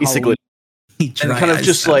Basically. And kind of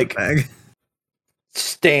just like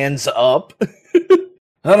stands up.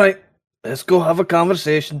 All right. Let's go have a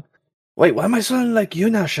conversation. Wait, why am I sounding like you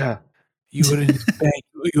now, Shah? You were in his bag.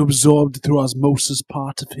 You absorbed through osmosis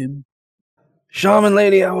part of him. Shaman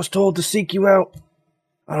lady, I was told to seek you out.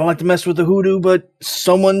 I don't like to mess with the hoodoo, but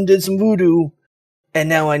someone did some voodoo, and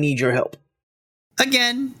now I need your help.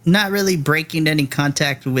 Again, not really breaking any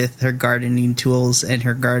contact with her gardening tools and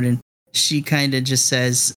her garden. She kind of just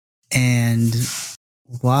says, "And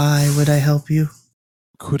why would I help you?"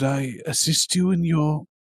 Could I assist you in your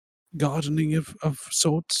gardening of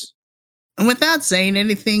sorts? And without saying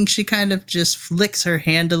anything, she kind of just flicks her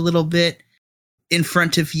hand a little bit, in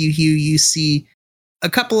front of you, Hugh, you see a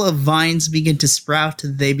couple of vines begin to sprout.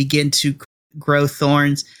 They begin to grow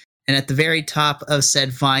thorns. And at the very top of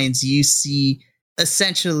said vines, you see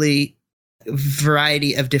essentially a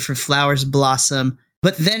variety of different flowers blossom.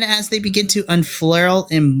 But then as they begin to unfurl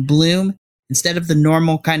and bloom, instead of the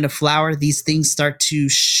normal kind of flower, these things start to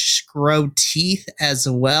grow teeth as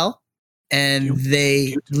well. And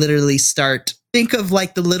they literally start, think of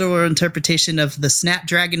like the literal interpretation of the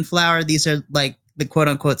snapdragon flower. These are like the quote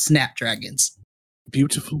unquote snapdragons.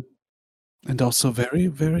 Beautiful. And also very,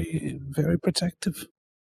 very, very protective.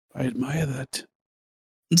 I admire that.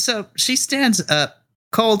 So she stands up.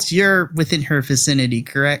 Colt, you're within her vicinity,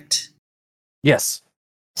 correct? Yes.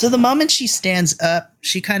 So the moment she stands up,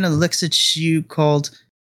 she kind of looks at you, Colt.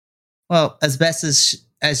 Well, as best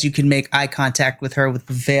as you can make eye contact with her with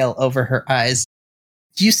the veil over her eyes.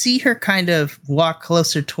 You see her kind of walk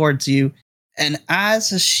closer towards you. And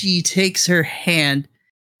as she takes her hand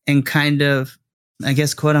and kind of, I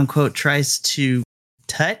guess, quote unquote, tries to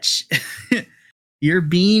touch your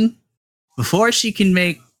being, before she can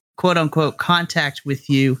make quote unquote contact with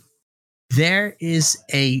you, there is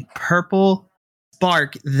a purple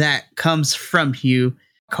spark that comes from you,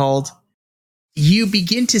 called. You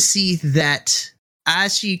begin to see that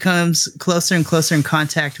as she comes closer and closer in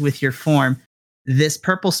contact with your form, this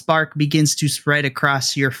purple spark begins to spread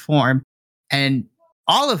across your form. And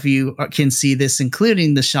all of you can see this,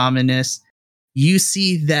 including the shamaness. You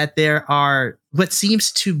see that there are what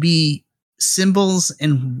seems to be symbols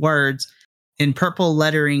and words in purple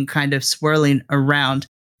lettering kind of swirling around.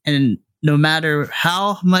 And no matter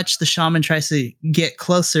how much the shaman tries to get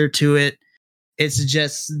closer to it, it's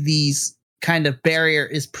just these kind of barrier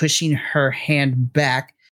is pushing her hand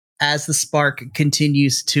back as the spark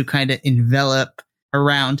continues to kind of envelop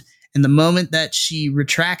around. And the moment that she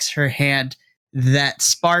retracts her hand, that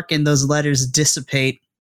spark and those letters dissipate.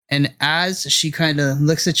 And as she kind of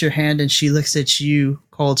looks at your hand and she looks at you,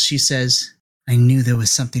 Colt, she says, I knew there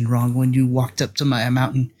was something wrong when you walked up to my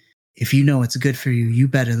mountain. If you know it's good for you, you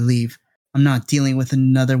better leave. I'm not dealing with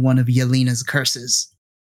another one of Yelena's curses.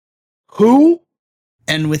 Who?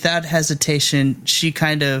 And without hesitation, she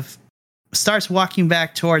kind of starts walking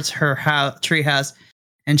back towards her treehouse,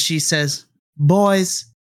 and she says, boys,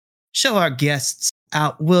 show our guests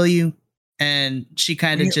out, will you? And she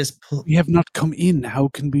kind of we have not come in. How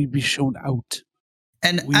can we be shown out?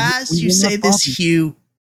 And as you say this, Hugh,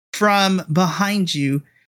 from behind you,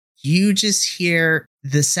 you just hear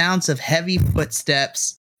the sounds of heavy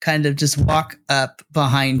footsteps kind of just walk up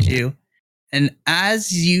behind you. And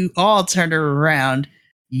as you all turn around,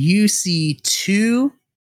 you see two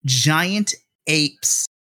giant apes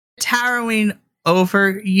towering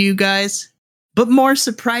over you guys. But more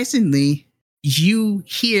surprisingly, you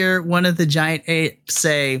hear one of the giant apes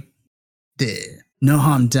say, no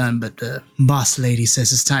harm done, but the boss lady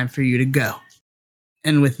says it's time for you to go.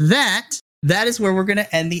 And with that is where we're going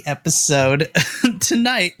to end the episode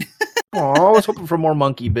tonight. Oh, I was hoping for more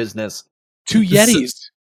monkey business. Two Yetis.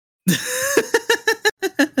 Yeah,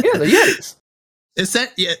 the Yetis. Is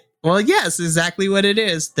that yeah? Well, yes, exactly what it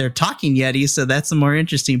is. They're talking Yetis, so that's the more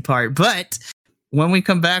interesting part. But when we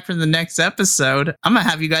come back from the next episode, I'm gonna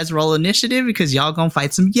have you guys roll initiative because y'all gonna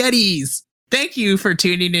fight some Yetis. Thank you for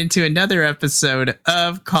tuning into another episode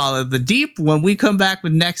of Call of the Deep. When we come back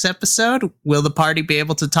with next episode, will the party be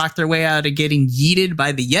able to talk their way out of getting yeeted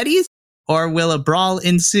by the Yetis, or will a brawl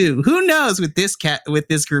ensue? Who knows with this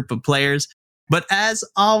group of players? But as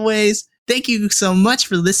always, thank you so much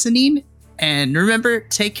for listening. And remember,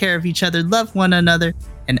 take care of each other, love one another,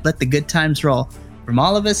 and let the good times roll. From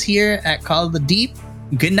all of us here at Call of the Deep,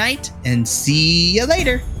 good night and see you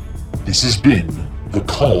later. This has been the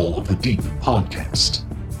Call of the Deep podcast.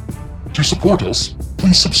 To support us,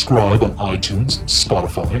 please subscribe on iTunes,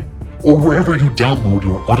 Spotify, or wherever you download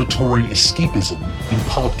your auditory escapism in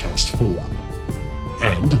podcast form.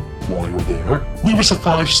 And while you're there, leave us a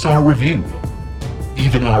 5-star review.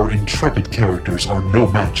 Even our intrepid characters are no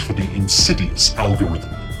match for the insidious algorithm,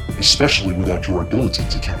 especially without your ability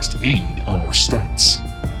to cast aid on our stats.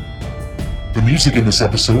 The music in this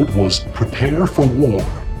episode was Prepare for War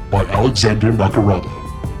by Alexander Nakarada.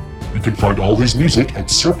 You can find all his music at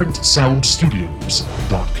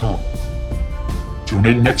serpentsoundstudios.com. Tune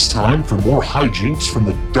in next time for more hijinks from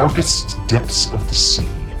the darkest depths of the sea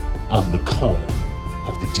on the Call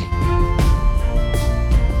of the Deep.